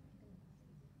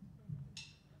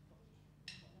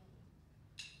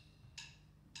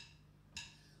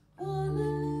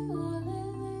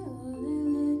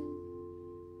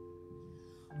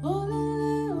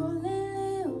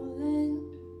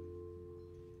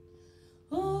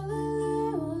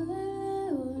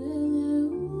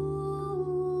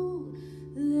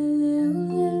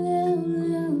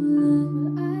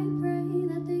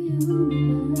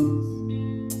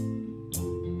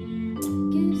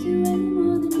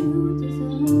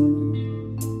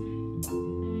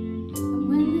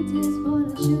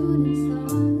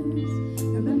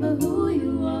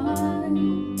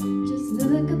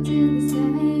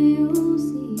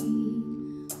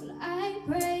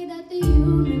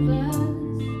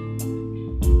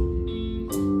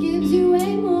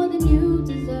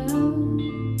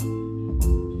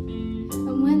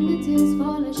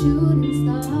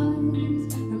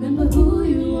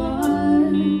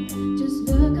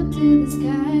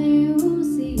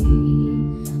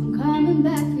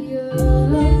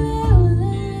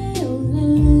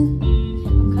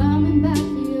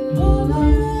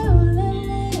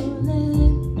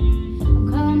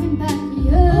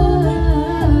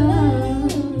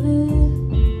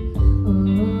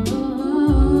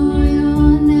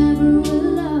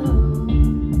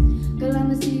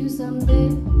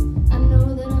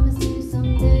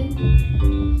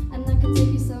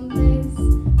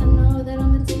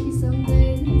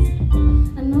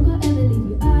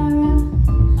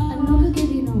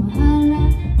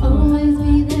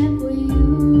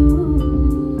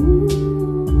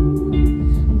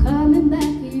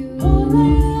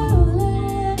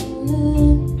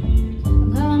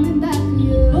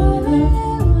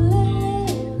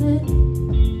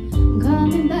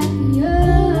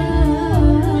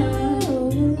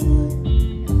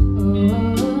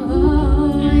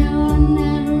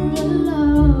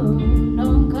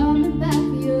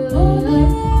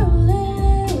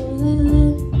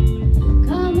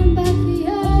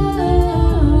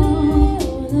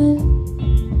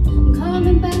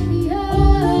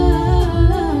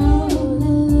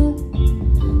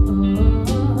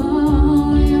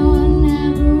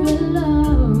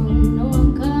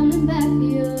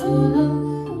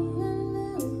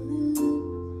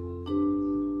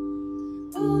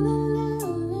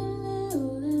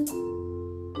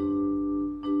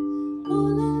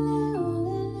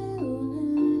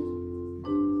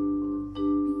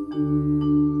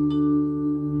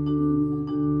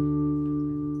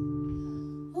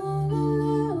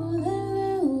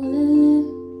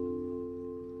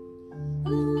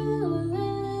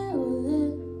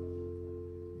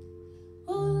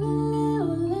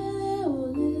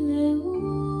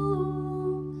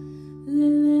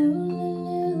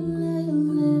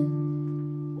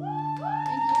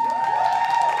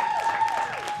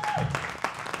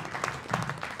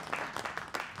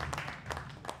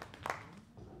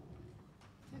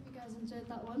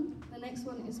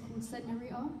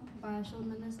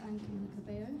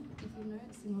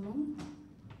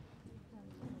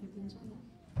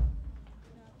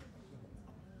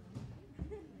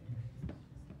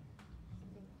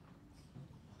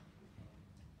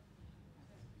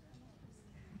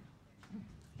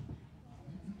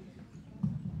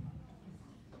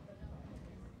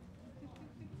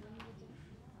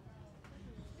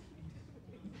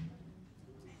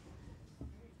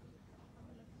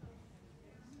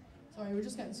 Sorry, we're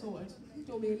just getting sorted.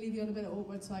 Don't mean to leave you on a bit of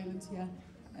awkward silence here.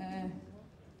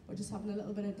 We're just having a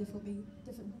little bit of different.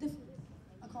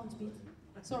 I can't speak.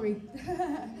 Sorry.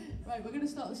 Right, we're going to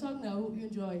start the song now. Hope you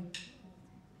enjoy.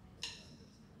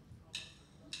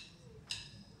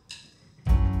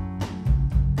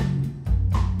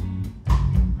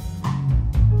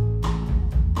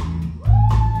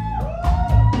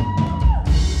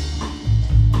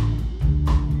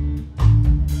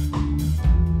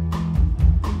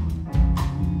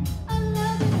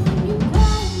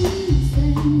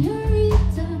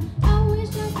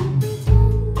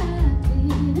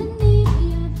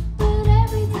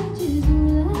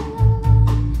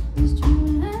 It's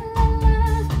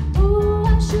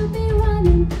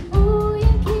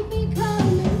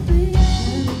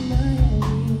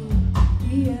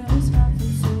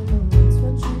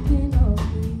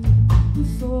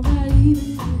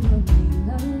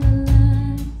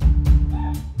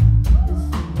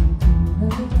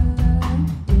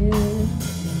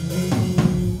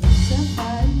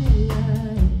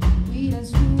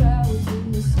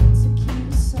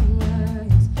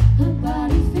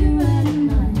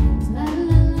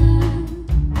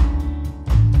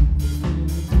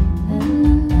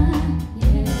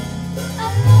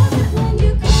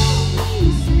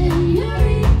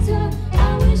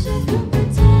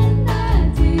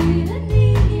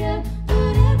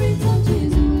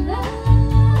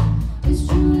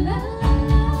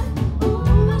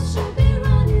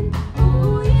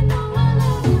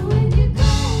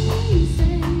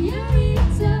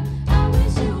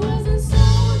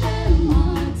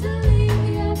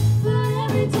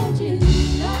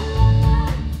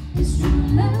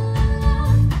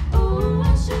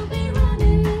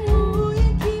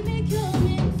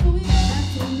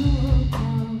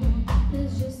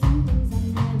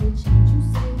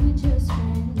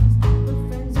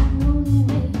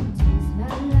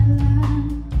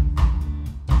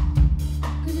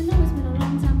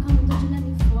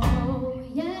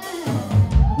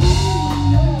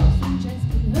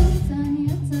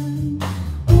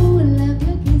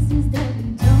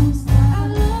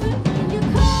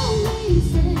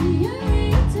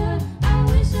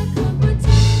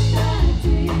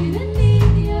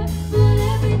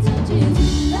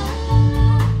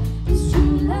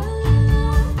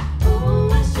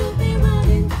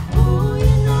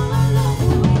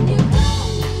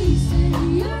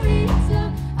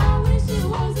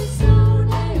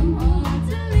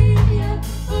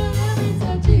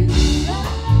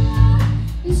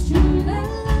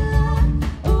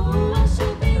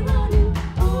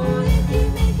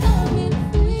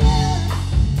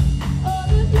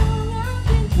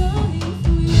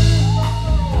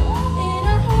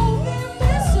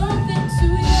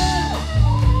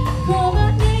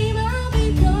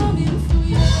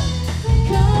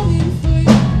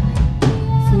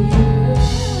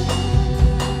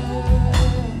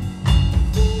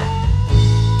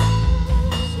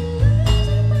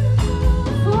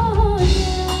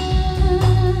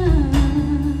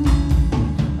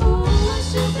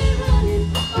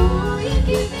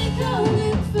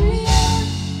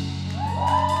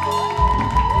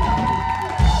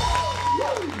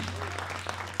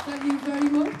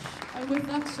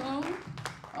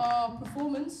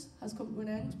performance has come to an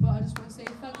end, but I just want to say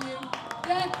thank you.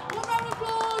 Yeah, one round of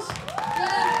applause.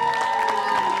 Yeah.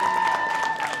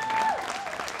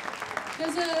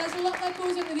 There's a lot that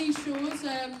goes into these shows.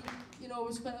 You know,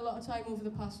 we've spent a lot of time over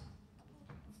the past.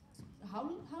 How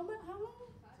long?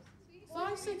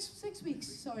 6 weeks.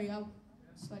 Sorry, I'm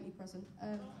slightly present.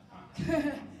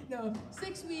 No,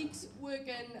 6 weeks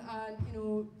working, and you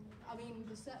know, I mean,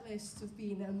 the set lists have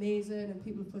been amazing, and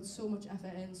people have put so much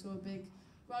effort in. So a big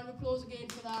round of applause again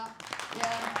for that.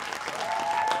 Yeah.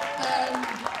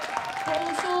 But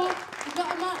also, we've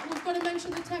got to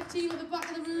mention the tech team at the back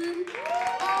of the room.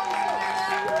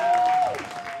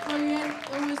 Brilliant.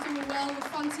 Always doing well. The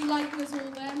fancy lighting is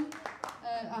all them.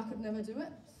 I could never do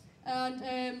it.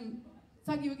 And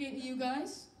thank you again to you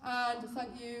guys, and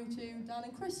thank you to Dan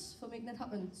and Chris for making it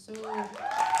happen. So,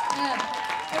 yeah,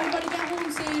 everybody get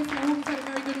home safe, and I hope you've had a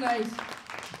very good night.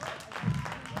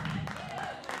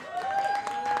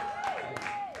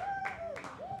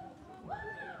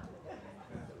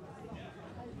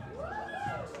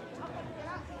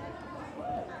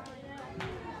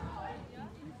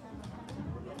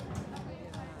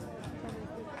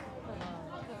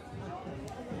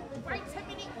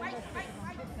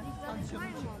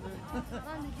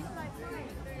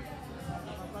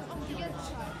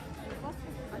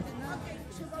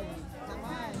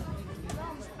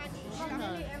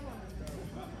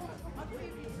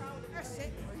 That's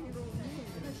it.